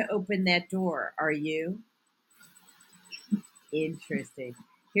ready to open that door. Are you? Interesting.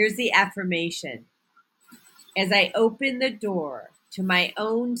 Here's the affirmation. As I open the door to my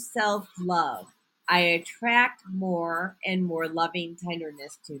own self-love, I attract more and more loving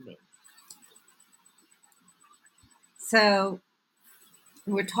tenderness to me. So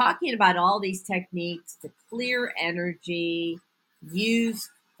we're talking about all these techniques to clear energy, use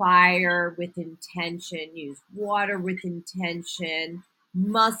fire with intention, use water with intention,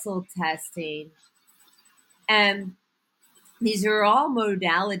 muscle testing. And these are all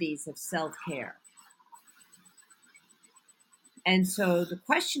modalities of self-care. And so the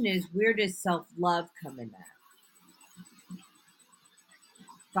question is, where does self-love come in that?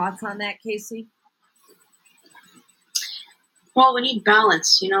 Thoughts on that, Casey? Well, we need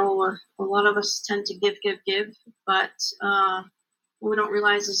balance. You know, a lot of us tend to give, but what we don't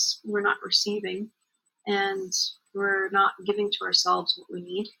realize is we're not receiving, and we're not giving to ourselves what we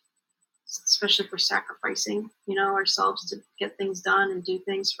need, especially if we're sacrificing, you know, ourselves to get things done and do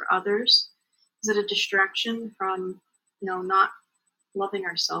things for others. Is it a distraction from, you know, not loving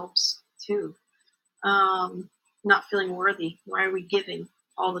ourselves too? Not feeling worthy. Why are we giving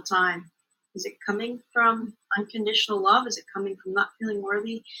all the time? Is it coming from unconditional love? Is it coming from not feeling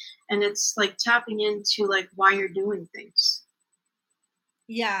worthy? And it's like tapping into like why you're doing things.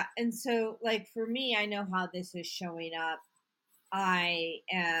 Yeah. And so like for me, I know how this is showing up. I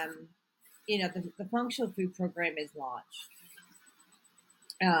am, you know, the functional food program is launched.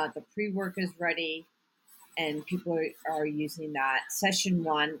 The pre-work is ready and people are using that. Session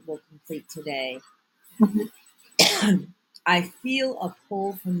 1 will complete today. Mm-hmm. I feel a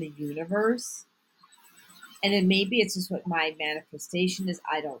pull from the universe, and then maybe it's just what my manifestation is.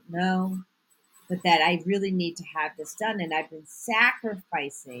 I don't know, but that I really need to have this done. And I've been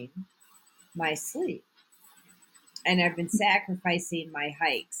sacrificing my sleep, and I've been sacrificing my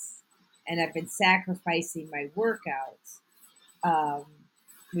hikes, and I've been sacrificing my workouts,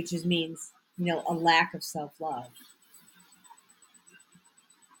 which means, you know, a lack of self-love.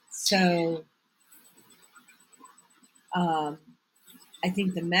 So I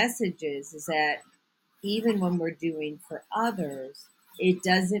think the message is that even when we're doing for others, it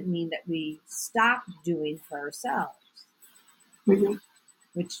doesn't mean that we stop doing for ourselves. Mm-hmm.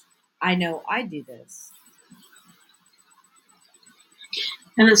 Which I know I do this.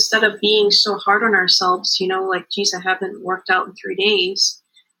 And instead of being so hard on ourselves, you know, like, geez, I haven't worked out in 3 days,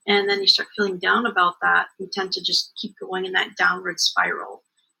 and then you start feeling down about that, you tend to just keep going in that downward spiral.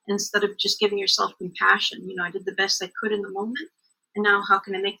 Instead of just giving yourself compassion, you know, I did the best I could in the moment, and now how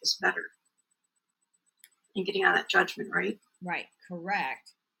can I make this better? And getting out of that judgment, right? Right,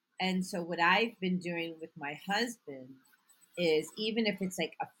 correct. And so what I've been doing with my husband is, even if it's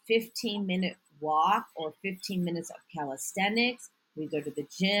like a 15-minute walk or 15 minutes of calisthenics, we go to the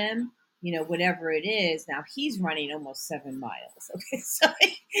gym, you know, whatever it is. Now he's running almost 7 miles. Okay, so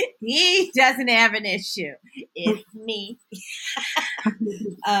he doesn't have an issue. It's me.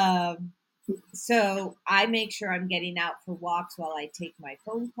 So I make sure I'm getting out for walks while I take my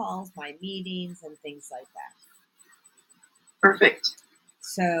phone calls, my meetings, and things like that. Perfect.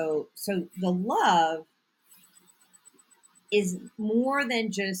 So the love is more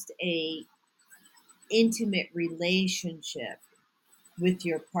than just a intimate relationship with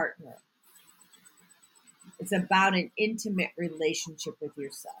your partner. It's about an intimate relationship with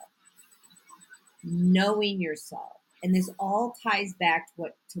yourself, knowing yourself. And this all ties back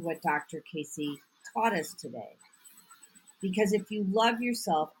to what Dr. Casey taught us today. Because if you love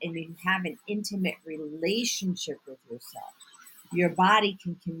yourself and you have an intimate relationship with yourself, your body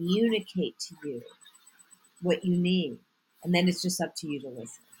can communicate to you what you need. And then it's just up to you to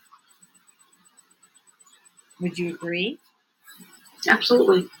listen. Would you agree?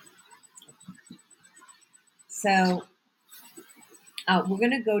 Absolutely. So we're going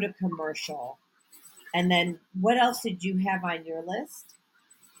to go to commercial. And then what else did you have on your list?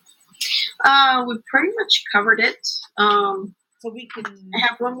 We pretty much covered it. So we can... I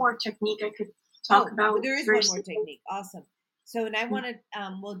have one more technique I could talk about. There is one more technique. Awesome. So, and I want to,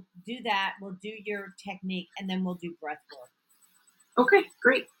 we'll do that. We'll do your technique, and then we'll do breath work. Okay,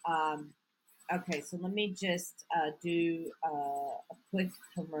 great. Okay, so let me just do a quick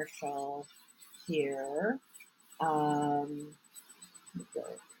commercial here. Let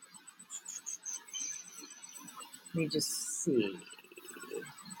me just see.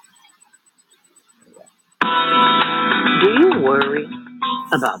 Do you worry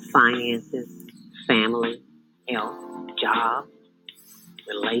about finances, family, health, job,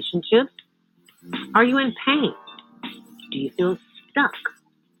 relationships? Are you in pain? Do you feel stuck?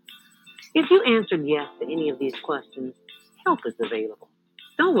 If you answered yes to any of these questions, help is available.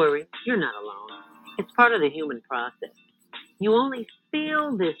 Don't worry, you're not alone. It's part of the human process. You only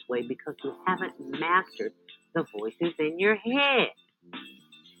feel this way because you haven't mastered the voices in your head.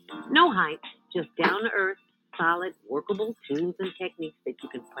 No hype, just down-to-earth, solid, workable tools and techniques that you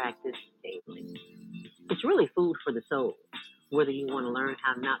can practice daily. It's really food for the soul, whether you want to learn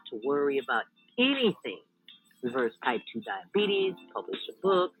how not to worry about anything, reverse type 2 diabetes, publish a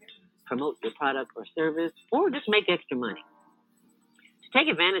book, promote your product or service, or just make extra money. To take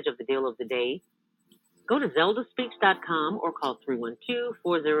advantage of the deal of the day, go to zeldaspeaks.com or call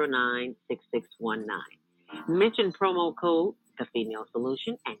 312-409-6619. Mention promo code The Female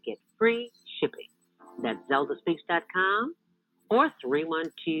Solution and get free shipping. That's zeldaspeaks.com or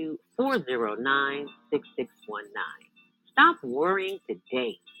 312-409-6619. Stop worrying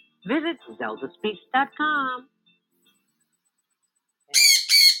today. Visit zeldaspeaks.com.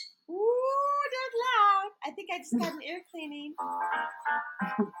 Ooh, that's loud. I think I just got an ear cleaning.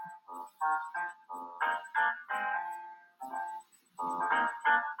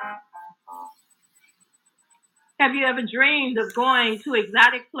 Have you ever dreamed of going to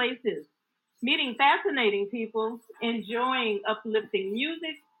exotic places, meeting fascinating people, enjoying uplifting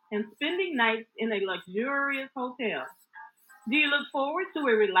music, and spending nights in a luxurious hotel? Do you look forward to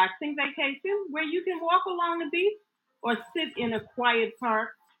a relaxing vacation where you can walk along the beach or sit in a quiet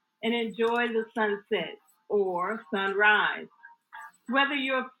park and enjoy the sunset or sunrise? Whether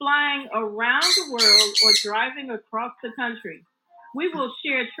you're flying around the world or driving across the country, we will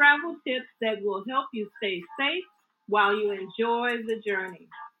share travel tips that will help you stay safe while you enjoy the journey.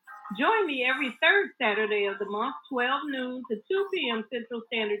 Join me every third Saturday of the month, 12 noon to 2 p.m. Central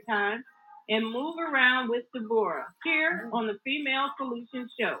Standard Time, and move around with Deborah here on the Female Solution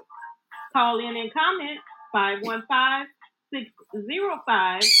Show. Call in and comment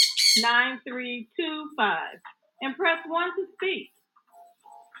 515-605-9325 and press 1 to speak.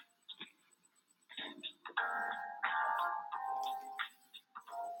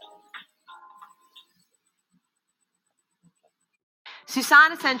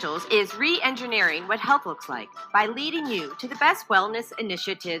 Susan Essentials is re-engineering what health looks like by leading you to the best wellness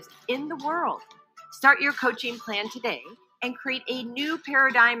initiatives in the world. Start your coaching plan today and create a new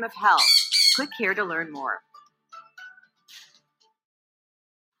paradigm of health. Click here to learn more.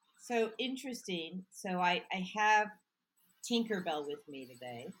 So interesting. So I have Tinkerbell with me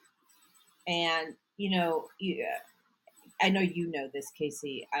today. And, I know you know this,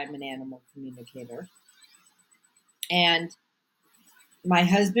 Casey. I'm an animal communicator. And my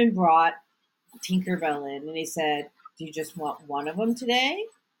husband brought Tinkerbell in, and he said, "Do you just want one of them today?"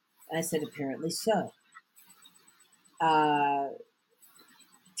 And I said, "Apparently so."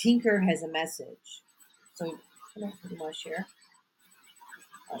 Tinker has a message. So, you want to share?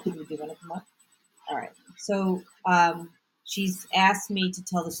 Do you want to come up? All right. So, she's asked me to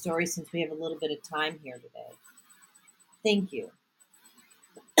tell the story since we have a little bit of time here today. Thank you.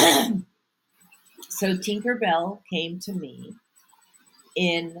 So, Tinkerbell came to me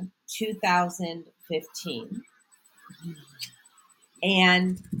in 2015,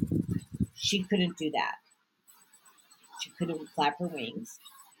 and she couldn't do that. She couldn't flap her wings.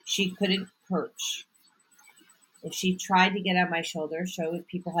 She couldn't perch. If she tried to get on my shoulder, show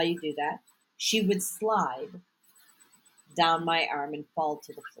people how you do that, she would slide down my arm and fall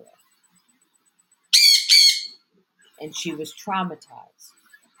to the floor. And she was traumatized.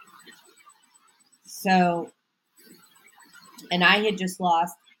 So, and I had just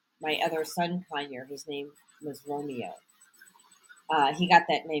lost my other son, Kanye. His name was Romeo. He got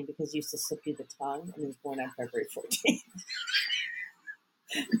that name because he used to slip you the tongue, and he was born on February 14th.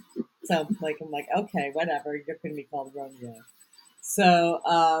 So, I'm like, okay, whatever. You're going to be called Romeo. So,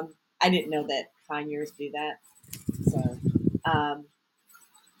 I didn't know that Conyers do that. So,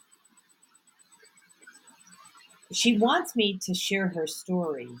 she wants me to share her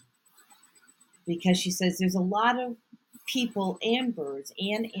story because she says there's a lot of people and birds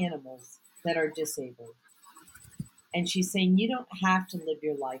and animals that are disabled. And she's saying you don't have to live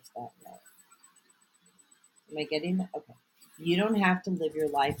your life that way. Am I getting that? Okay. You don't have to live your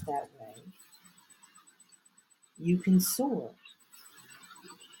life that way. You can soar.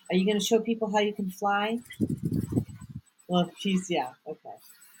 Are you going to show people how you can fly? Well, yeah, okay.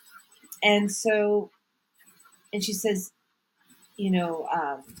 And so, and she says,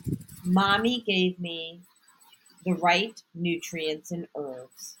 Mommy gave me the right nutrients and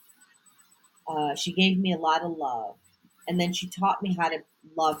herbs. She gave me a lot of love. And then she taught me how to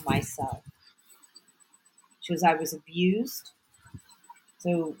love myself. She goes, I was abused.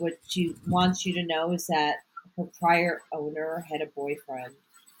 So what she wants you to know is that her prior owner had a boyfriend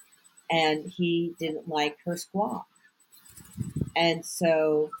and he didn't like her squawk. And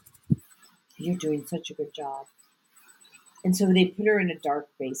so, you're doing such a good job. And so they put her in a dark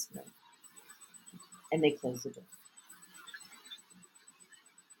basement and they closed the door.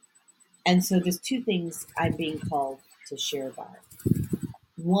 And so there's two things I'm being called to share about.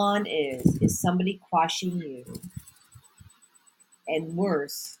 One is somebody quashing you? And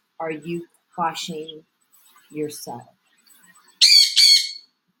worse, are you quashing yourself?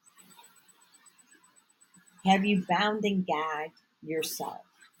 Have you bound and gagged yourself?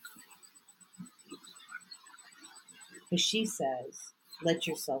 Because she says, let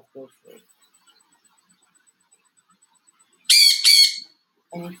yourself go free.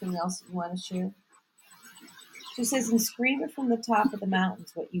 Anything else you want to share? She says, and scream it from the top of the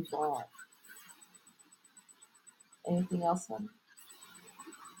mountains what you want. Anything else, honey?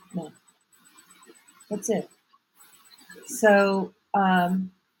 No. That's it. So,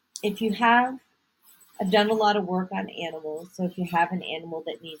 if you have, I've done a lot of work on animals. So if you have an animal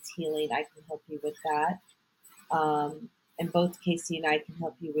that needs healing, I can help you with that. And both Casey and I can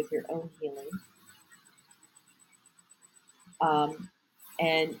help you with your own healing.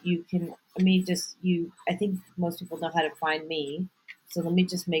 And you can, I think most people know how to find me. So let me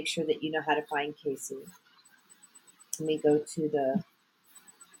just make sure that you know how to find Casey. Let me go to the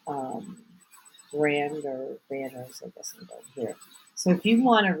brand or banners, I guess I'm going here. So if you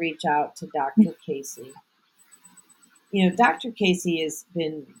want to reach out to Dr. Casey, Dr. Casey has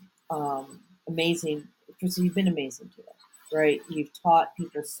been amazing. You've been amazing to us, right? You've taught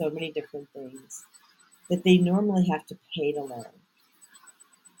people so many different things that they normally have to pay to learn.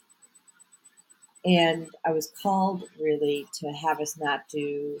 And I was called really to have us not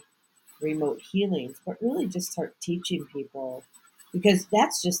do remote healings, but really just start teaching people, because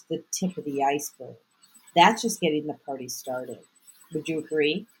that's just the tip of the iceberg. That's just getting the party started. Would you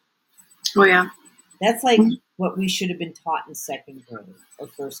agree? Oh, yeah. That's like what we should have been taught in second grade or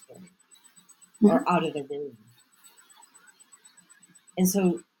first grade or out of the room. And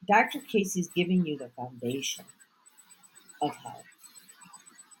so Dr. Casey's giving you the foundation of health,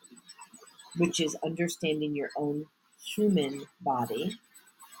 which is understanding your own human body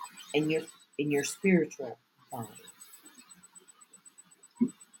and your spiritual body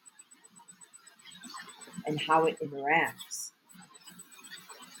and how it interacts.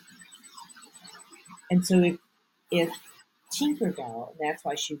 And so if Tinkerbell, and that's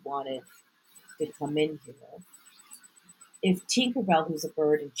why she wanted to come in here, if Tinkerbell, who's a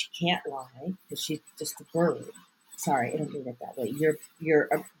bird and she can't lie because she's just a bird. Sorry, I don't mean it that way. You're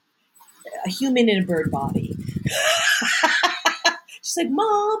a human in a bird body. She's like,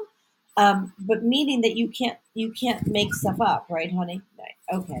 Mom, but meaning that you can't make stuff up, right, honey? Right.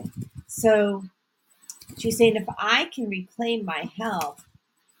 Okay. So she's saying, if I can reclaim my health,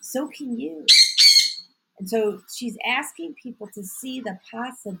 so can you. And so she's asking people to see the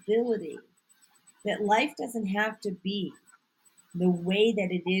possibility that life doesn't have to be the way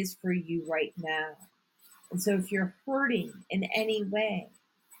that it is for you right now. And so if you're hurting in any way,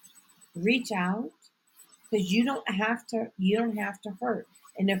 reach out, because you don't have to hurt.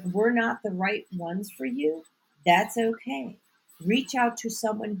 And if we're not the right ones for you, that's okay. Reach out to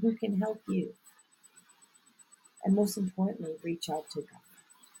someone who can help you. And most importantly, reach out to God.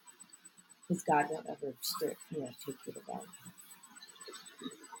 because God won't ever take you to God.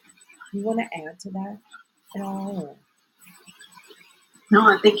 You want to add to that at all? Or? No,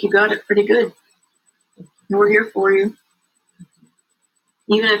 I think you got it pretty good. We're here for you.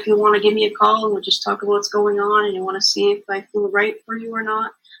 Even if you want to give me a call and we'll just talk about what's going on and you want to see if I feel right for you or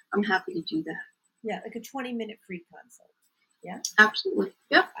not, I'm happy to do that. Yeah, like a 20-minute free consult. Yeah? Absolutely.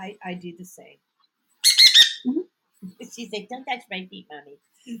 Yep. I do the same. Mm-hmm. She's like, don't touch my feet, Mommy.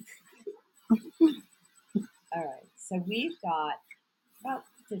 All right, so we've got about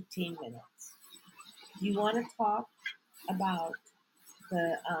 15 minutes. You want to talk about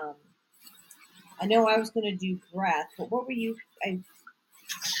the, I know I was going to do breath, but what were you,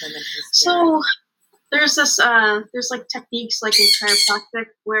 so there's this, there's like techniques like in chiropractic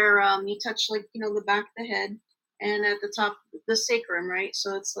where you touch like, the back of the head and at the top, the sacrum, right?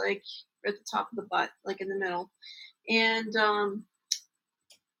 So it's like at the top of the butt, like in the middle. And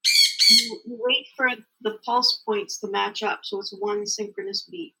you wait for the pulse points to match up. So it's one synchronous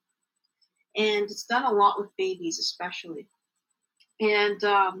beat. And it's done a lot with babies, especially. And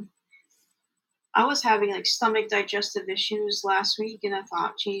I was having like stomach digestive issues last week, and I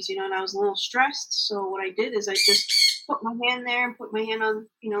thought, geez, and I was a little stressed. So what I did is I just put my hand there and put my hand on,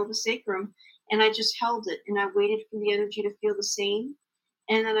 the sacrum, and I just held it, and I waited for the energy to feel the same.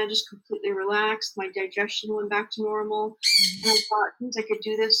 And then I just completely relaxed. My digestion went back to normal. And I thought, since I could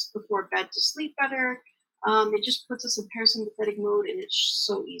do this before bed to sleep better, it just puts us in parasympathetic mode, and it's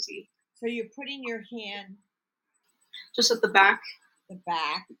so easy. So you're putting your hand just at the back. The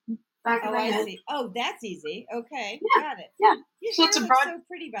back. Back of the head. I see. Oh, that's easy. Okay, yeah. Got it. Yeah. Your so hair it's a looks broad. So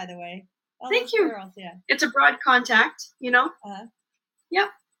pretty, by the way. All Thank you. Girls, yeah. It's a broad contact, Uh-huh. Yep.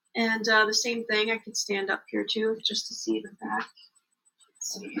 And the same thing. I could stand up here too, just to see the back.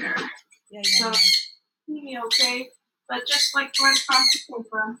 Let's see here. Yeah. So, okay, but just like right across the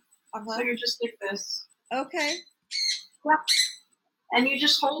sacrum. Uh-huh. So you're just like this. Okay. Yep. And you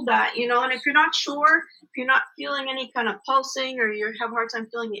just hold that, and if you're not sure, if you're not feeling any kind of pulsing or you have a hard time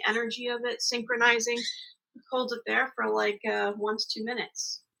feeling the energy of it, synchronizing, hold it there for like 1 to 2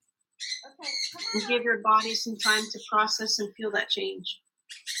 minutes. Okay. And give your body some time to process and feel that change.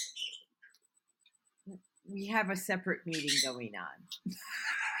 We have a separate meeting going on.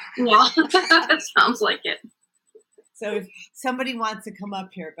 Yeah, that sounds like it. So if somebody wants to come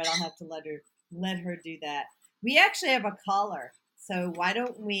up here, but I'll have to let her do that. We actually have a caller. So why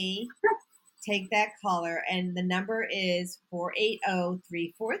don't we take that caller, and the number is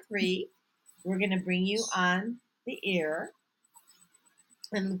 480-343. We're going to bring you on the air,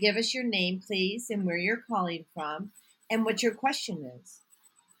 and give us your name, please, and where you're calling from, and what your question is.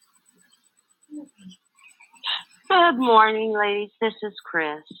 Good morning, ladies. This is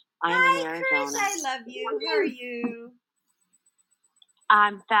Chris. I'm in Arizona. Chris, I love you. How are you?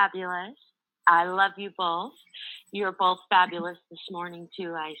 I'm fabulous. I love you both. You're both fabulous this morning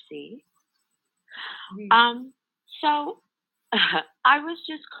too, I see. So I was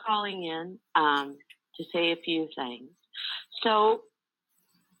just calling in to say a few things. So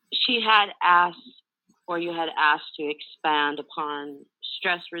she had asked, or you had asked to expand upon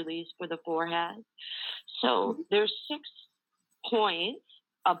stress release for the forehead. So there's 6 points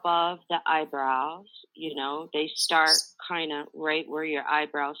above the eyebrows. They start kind of right where your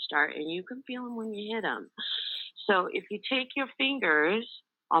eyebrows start, and you can feel them when you hit them. So if you take your fingers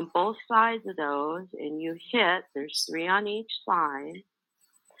on both sides of those and you hit, there's 3 on each side,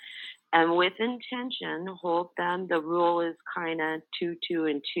 and with intention, hold them. The rule is kind of 2, 2,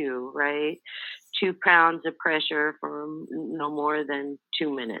 and 2, right? 2 pounds of pressure for no more than 2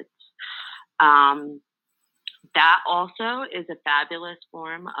 minutes. That also is a fabulous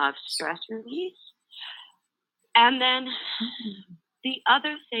form of stress release. And then the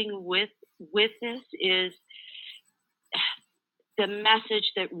other thing with this is the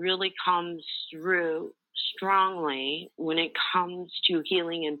message that really comes through strongly when it comes to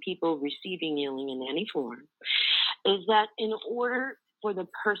healing and people receiving healing in any form is that in order for the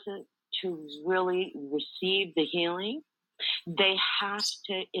person to really receive the healing, they have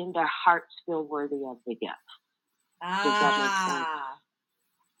to, in their hearts, feel worthy of the gift. Does that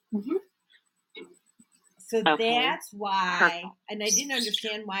make sense? Mm-hmm. So okay. That's why, Perfect. And I didn't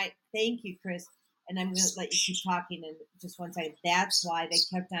understand why. Thank you, Chris. And I'm going to let you keep talking in just one second. That's why they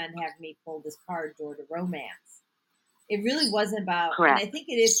kept on having me pull this card, Door to Romance. It really wasn't about, Correct. And I think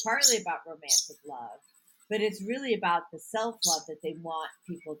it is partly about romantic love, but it's really about the self-love that they want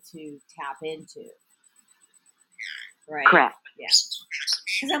people to tap into. Right? Correct.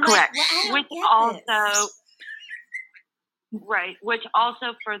 Yeah. I'm correct. Like, well, which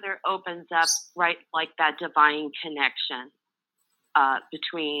also further opens up, right, like that divine connection.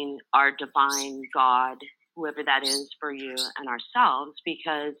 between our divine God, whoever that is for you, and ourselves,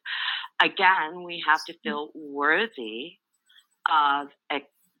 because again, we have to feel worthy of,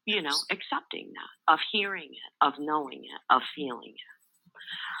 accepting that, of hearing it, of knowing it, of feeling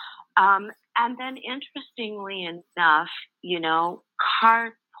it. And then interestingly enough,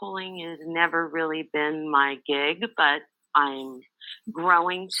 card pulling has never really been my gig, but I'm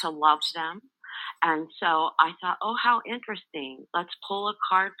growing to love them. And so I thought, oh, how interesting. Let's pull a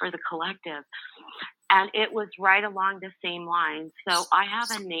card for the collective. And it was right along the same lines. So I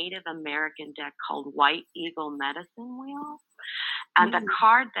have a Native American deck called White Eagle Medicine Wheel. And the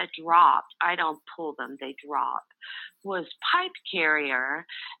card that dropped, I don't pull them, they drop, was Pipe Carrier.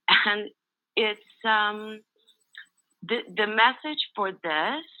 And it's the message for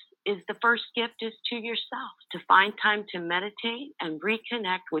this is the first gift is to yourself, to find time to meditate and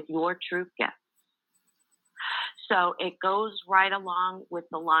reconnect with your true gift. So it goes right along with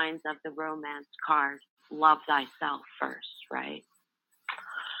the lines of the romance card, love thyself first, right?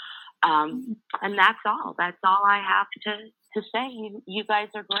 And that's all. That's all I have to say. You guys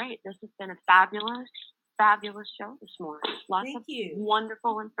are great. This has been a fabulous, fabulous show this morning. Lots Thank of you.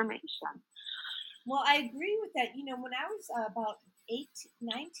 wonderful information. Well, I agree with that. When I was about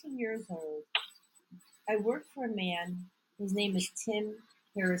 19 years old, I worked for a man. His name is Tim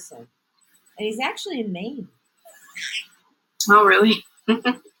Harrison, and he's actually in Maine. Oh, really? I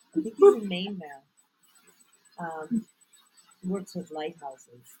think he's in Maine now. He works with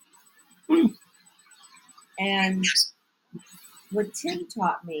lighthouses. And what Tim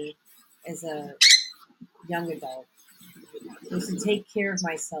taught me as a young adult was to take care of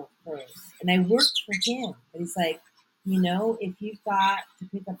myself first. And I worked for him. But he's like, if you've got to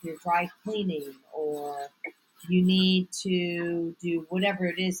pick up your dry cleaning or you need to do whatever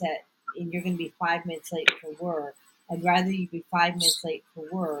it is and you're going to be 5 minutes late for work, I'd rather you be 5 minutes late for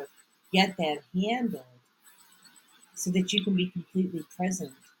work, get that handled so that you can be completely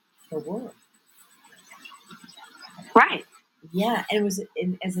present for work. Right. Yeah, and it was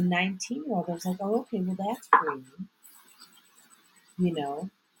as a 19-year-old, I was like, oh, okay, well, that's free.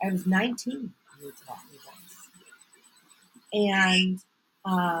 I was 19 when he taught me this.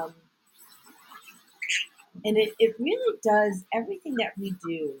 And it really does everything that we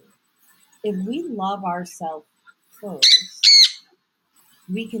do. If we love ourselves first,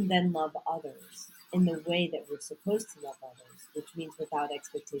 we can then love others in the way that we're supposed to love others, which means without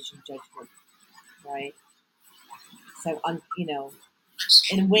expectation, judgment, right? So,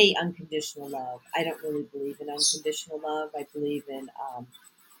 in a way, unconditional love. I don't really believe in unconditional love. I believe in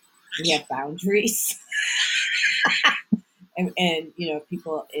we have boundaries. and if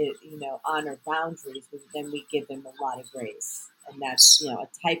people, honor boundaries, then we give them a lot of grace. And that's, a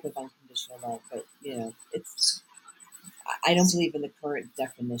type of unconditional love. But, I don't believe in the current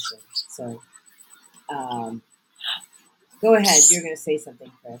definition. So go ahead. You're going to say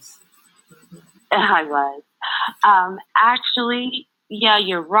something, Chris. I was. Actually, yeah,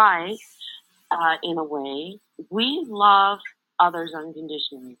 you're right, in a way. We love others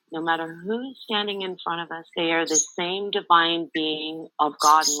unconditionally. No matter who's standing in front of us, they are the same divine being of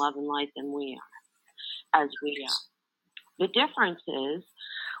God and love and light than we are, as we are. The difference is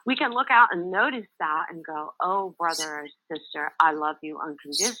we can look out and notice that and go, oh, brother or sister, I love you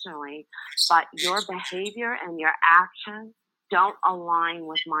unconditionally, but your behavior and your actions don't align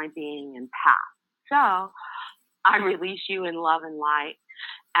with my being and path. So I release you in love and light,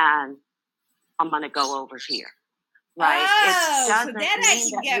 and I'm going to go over here. Right? Oh, it doesn't so that I mean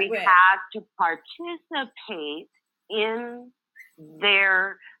can that get we with. have to participate in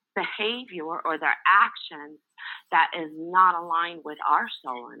their behavior or their actions that is not aligned with our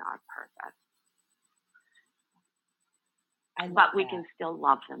soul and our purpose. But we can still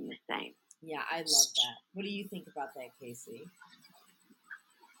love them the same. Yeah, I love that. What do you think about that, Casey?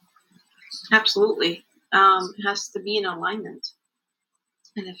 Absolutely. It has to be in alignment.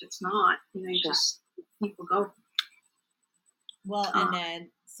 And if it's not, people go. Well, and then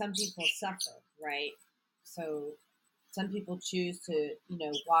some people suffer, right? So some people choose to,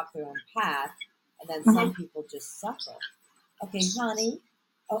 walk their own path, and then some people just suffer. Okay, honey.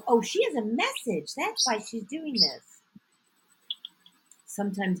 Oh, she has a message. That's why she's doing this.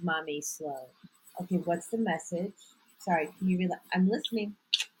 Sometimes mommy's slow. Okay, what's the message? Sorry, can you realize? I'm listening.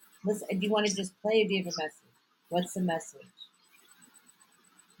 Listen, do you want to just play or do you have a message? What's the message?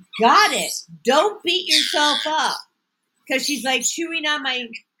 Got it. Don't beat yourself up. Because she's like chewing on my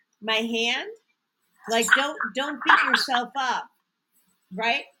hand. Like, don't beat yourself up.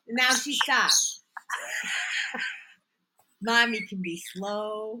 Right? Now she stopped. Mommy can be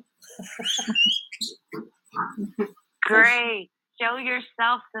slow. Great. show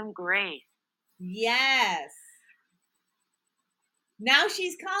yourself some grace. Yes. Now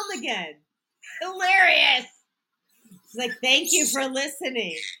she's calm again. Hilarious. She's like, thank you for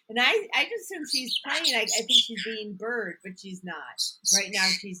listening. And I just assume she's playing. I think she's being bird, but she's not. Right now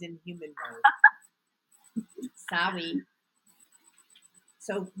she's in human mode. Sorry.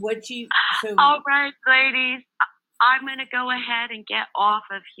 So all right, ladies. I'm going to go ahead and get off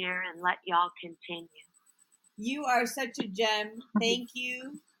of here and let y'all continue. You are such a gem. Thank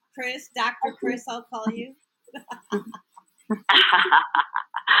you, Chris. Dr. Chris, I'll call you.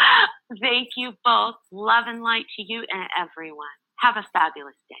 Thank you both. Love and light to you and everyone. Have a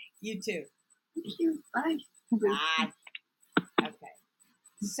fabulous day. You too. Thank you. Bye. Bye. Okay.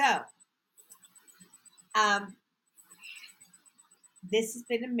 So, this has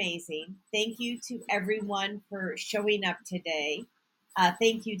been amazing. Thank you to everyone for showing up today.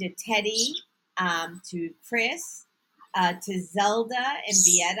 Thank you to Teddy, to Chris, to Zelda and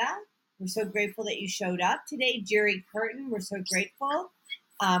Vieta. We're so grateful that you showed up today. Jerry Curtin, we're so grateful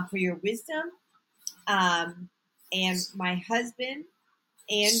for your wisdom. And my husband,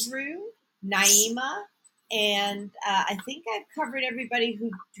 Andrew, Naima, and I think I've covered everybody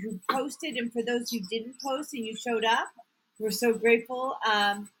who posted. And for those who didn't post and you showed up, we're so grateful.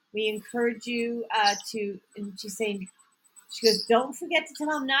 We encourage you to, and she's saying, she goes, don't forget to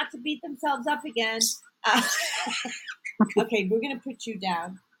tell them not to beat themselves up again. Okay, we're going to put you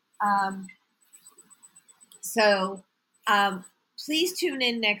down. So please tune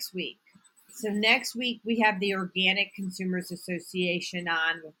in next week. So next week we have the Organic Consumers Association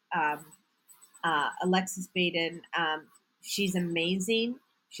on with Alexis Baden. She's amazing.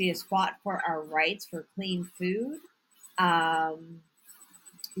 She has fought for our rights for clean food.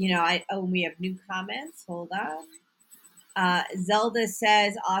 We have new comments. Hold on. Zelda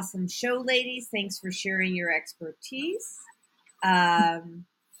says, awesome show, ladies. Thanks for sharing your expertise. And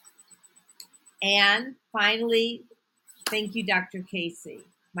finally, thank you, Dr. Casey,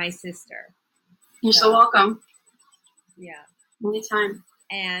 my sister. You're so welcome. Yeah. Anytime.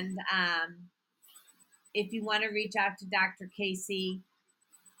 And if you want to reach out to Dr. Casey,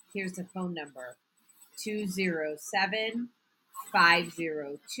 here's the phone number,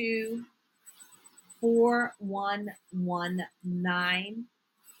 207-502-4119.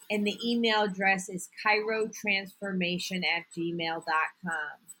 And the email address is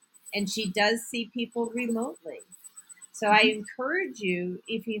chirotransformation@gmail.com. And she does see people remotely. So I encourage you,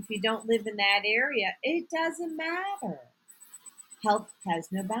 if you don't live in that area, it doesn't matter. Health has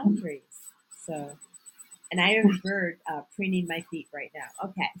no boundaries. So, and I have a bird preening my feet right now.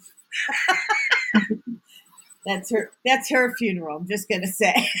 Okay. That's her funeral, I'm just going to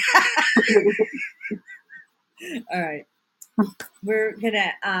say. All right. We're going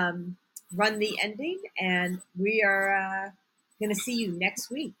to run the ending, and we are going to see you next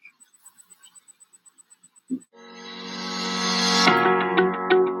week.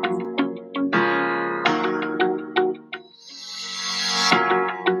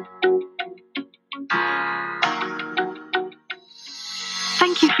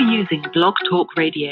 Thank you for using Blog Talk Radio.